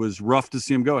it was rough to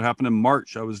see him go. It happened in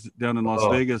March. I was down in Las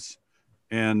Vegas,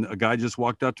 and a guy just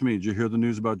walked up to me. Did you hear the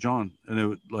news about John? And it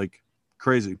was like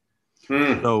crazy.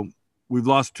 So we've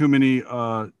lost too many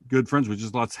good friends. We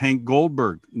just lost Hank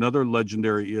Goldberg, another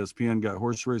legendary ESPN guy,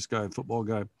 horse race guy, football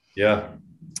guy. Yeah.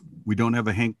 We don't have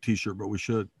a Hank T-shirt, but we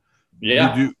should.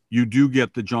 Yeah. You do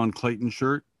get the John Clayton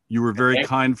shirt. You were very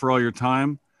kind for all your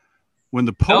time. When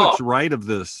the poets write of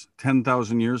this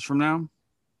 10,000 years from now,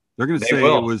 they're going to say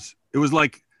it was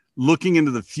like looking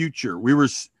into the future. We were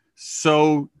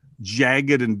so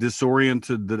jagged and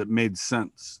disoriented that it made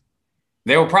sense.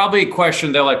 They will probably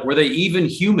question. They're like, were they even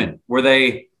human?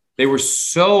 They were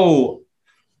so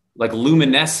like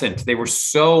luminescent. They were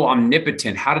so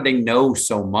omnipotent. How did they know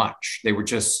so much? They were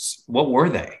just, what were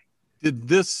they? Did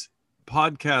this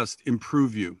podcast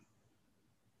improve you?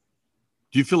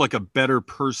 Do you feel like a better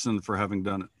person for having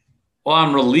done it? Well,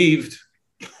 I'm relieved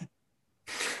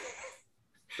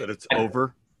that it's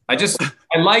over. I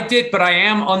liked it, but I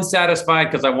am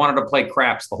unsatisfied because I wanted to play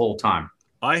craps the whole time.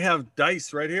 I have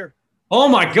dice right here. Oh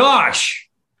my gosh.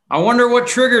 I wonder what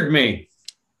triggered me.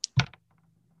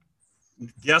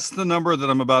 Guess the number that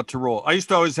I'm about to roll. I used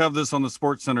to always have this on the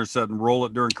Sports Center set and roll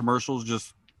it during commercials.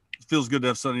 Just feels good to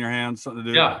have something in your hands, something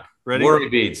to do. Yeah. Ready? Worry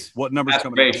beads. What number's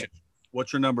coming up?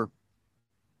 What's your number?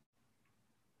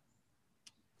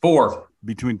 4.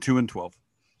 Between 2 and 12.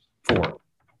 4.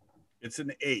 It's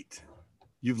an 8.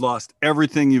 You've lost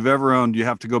everything you've ever owned. You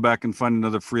have to go back and find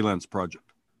another freelance project.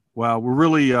 Wow, we're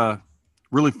really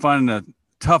finding a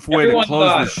tough way to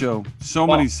close this show. So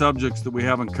many subjects that we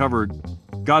haven't covered.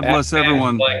 God bless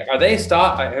everyone. Like, are they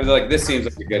stopped? Like, this seems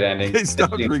like a good ending. They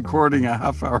stopped recording a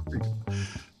half hour ago.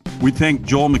 We thank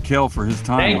Joel McHale for his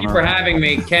time. Thank you for having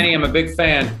me, Kenny. I'm a big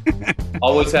fan.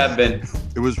 Always have been.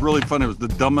 It was really fun. It was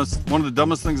one of the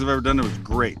dumbest things I've ever done. It was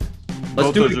great.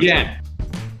 Let's do it again.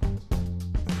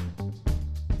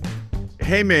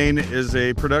 Hey Maine is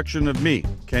a production of me,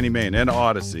 Kenny Maine, and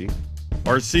Odyssey.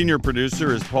 Our senior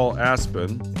producer is Paul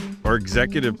Aspen. Our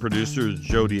executive producer is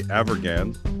Jody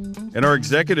Avergan. And our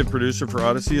executive producer for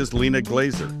Odyssey is Lena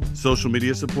Glazer. Social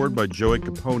media support by Joey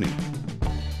Capone.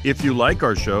 If you like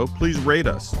our show, please rate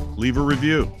us, leave a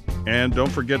review, and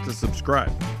don't forget to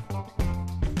subscribe.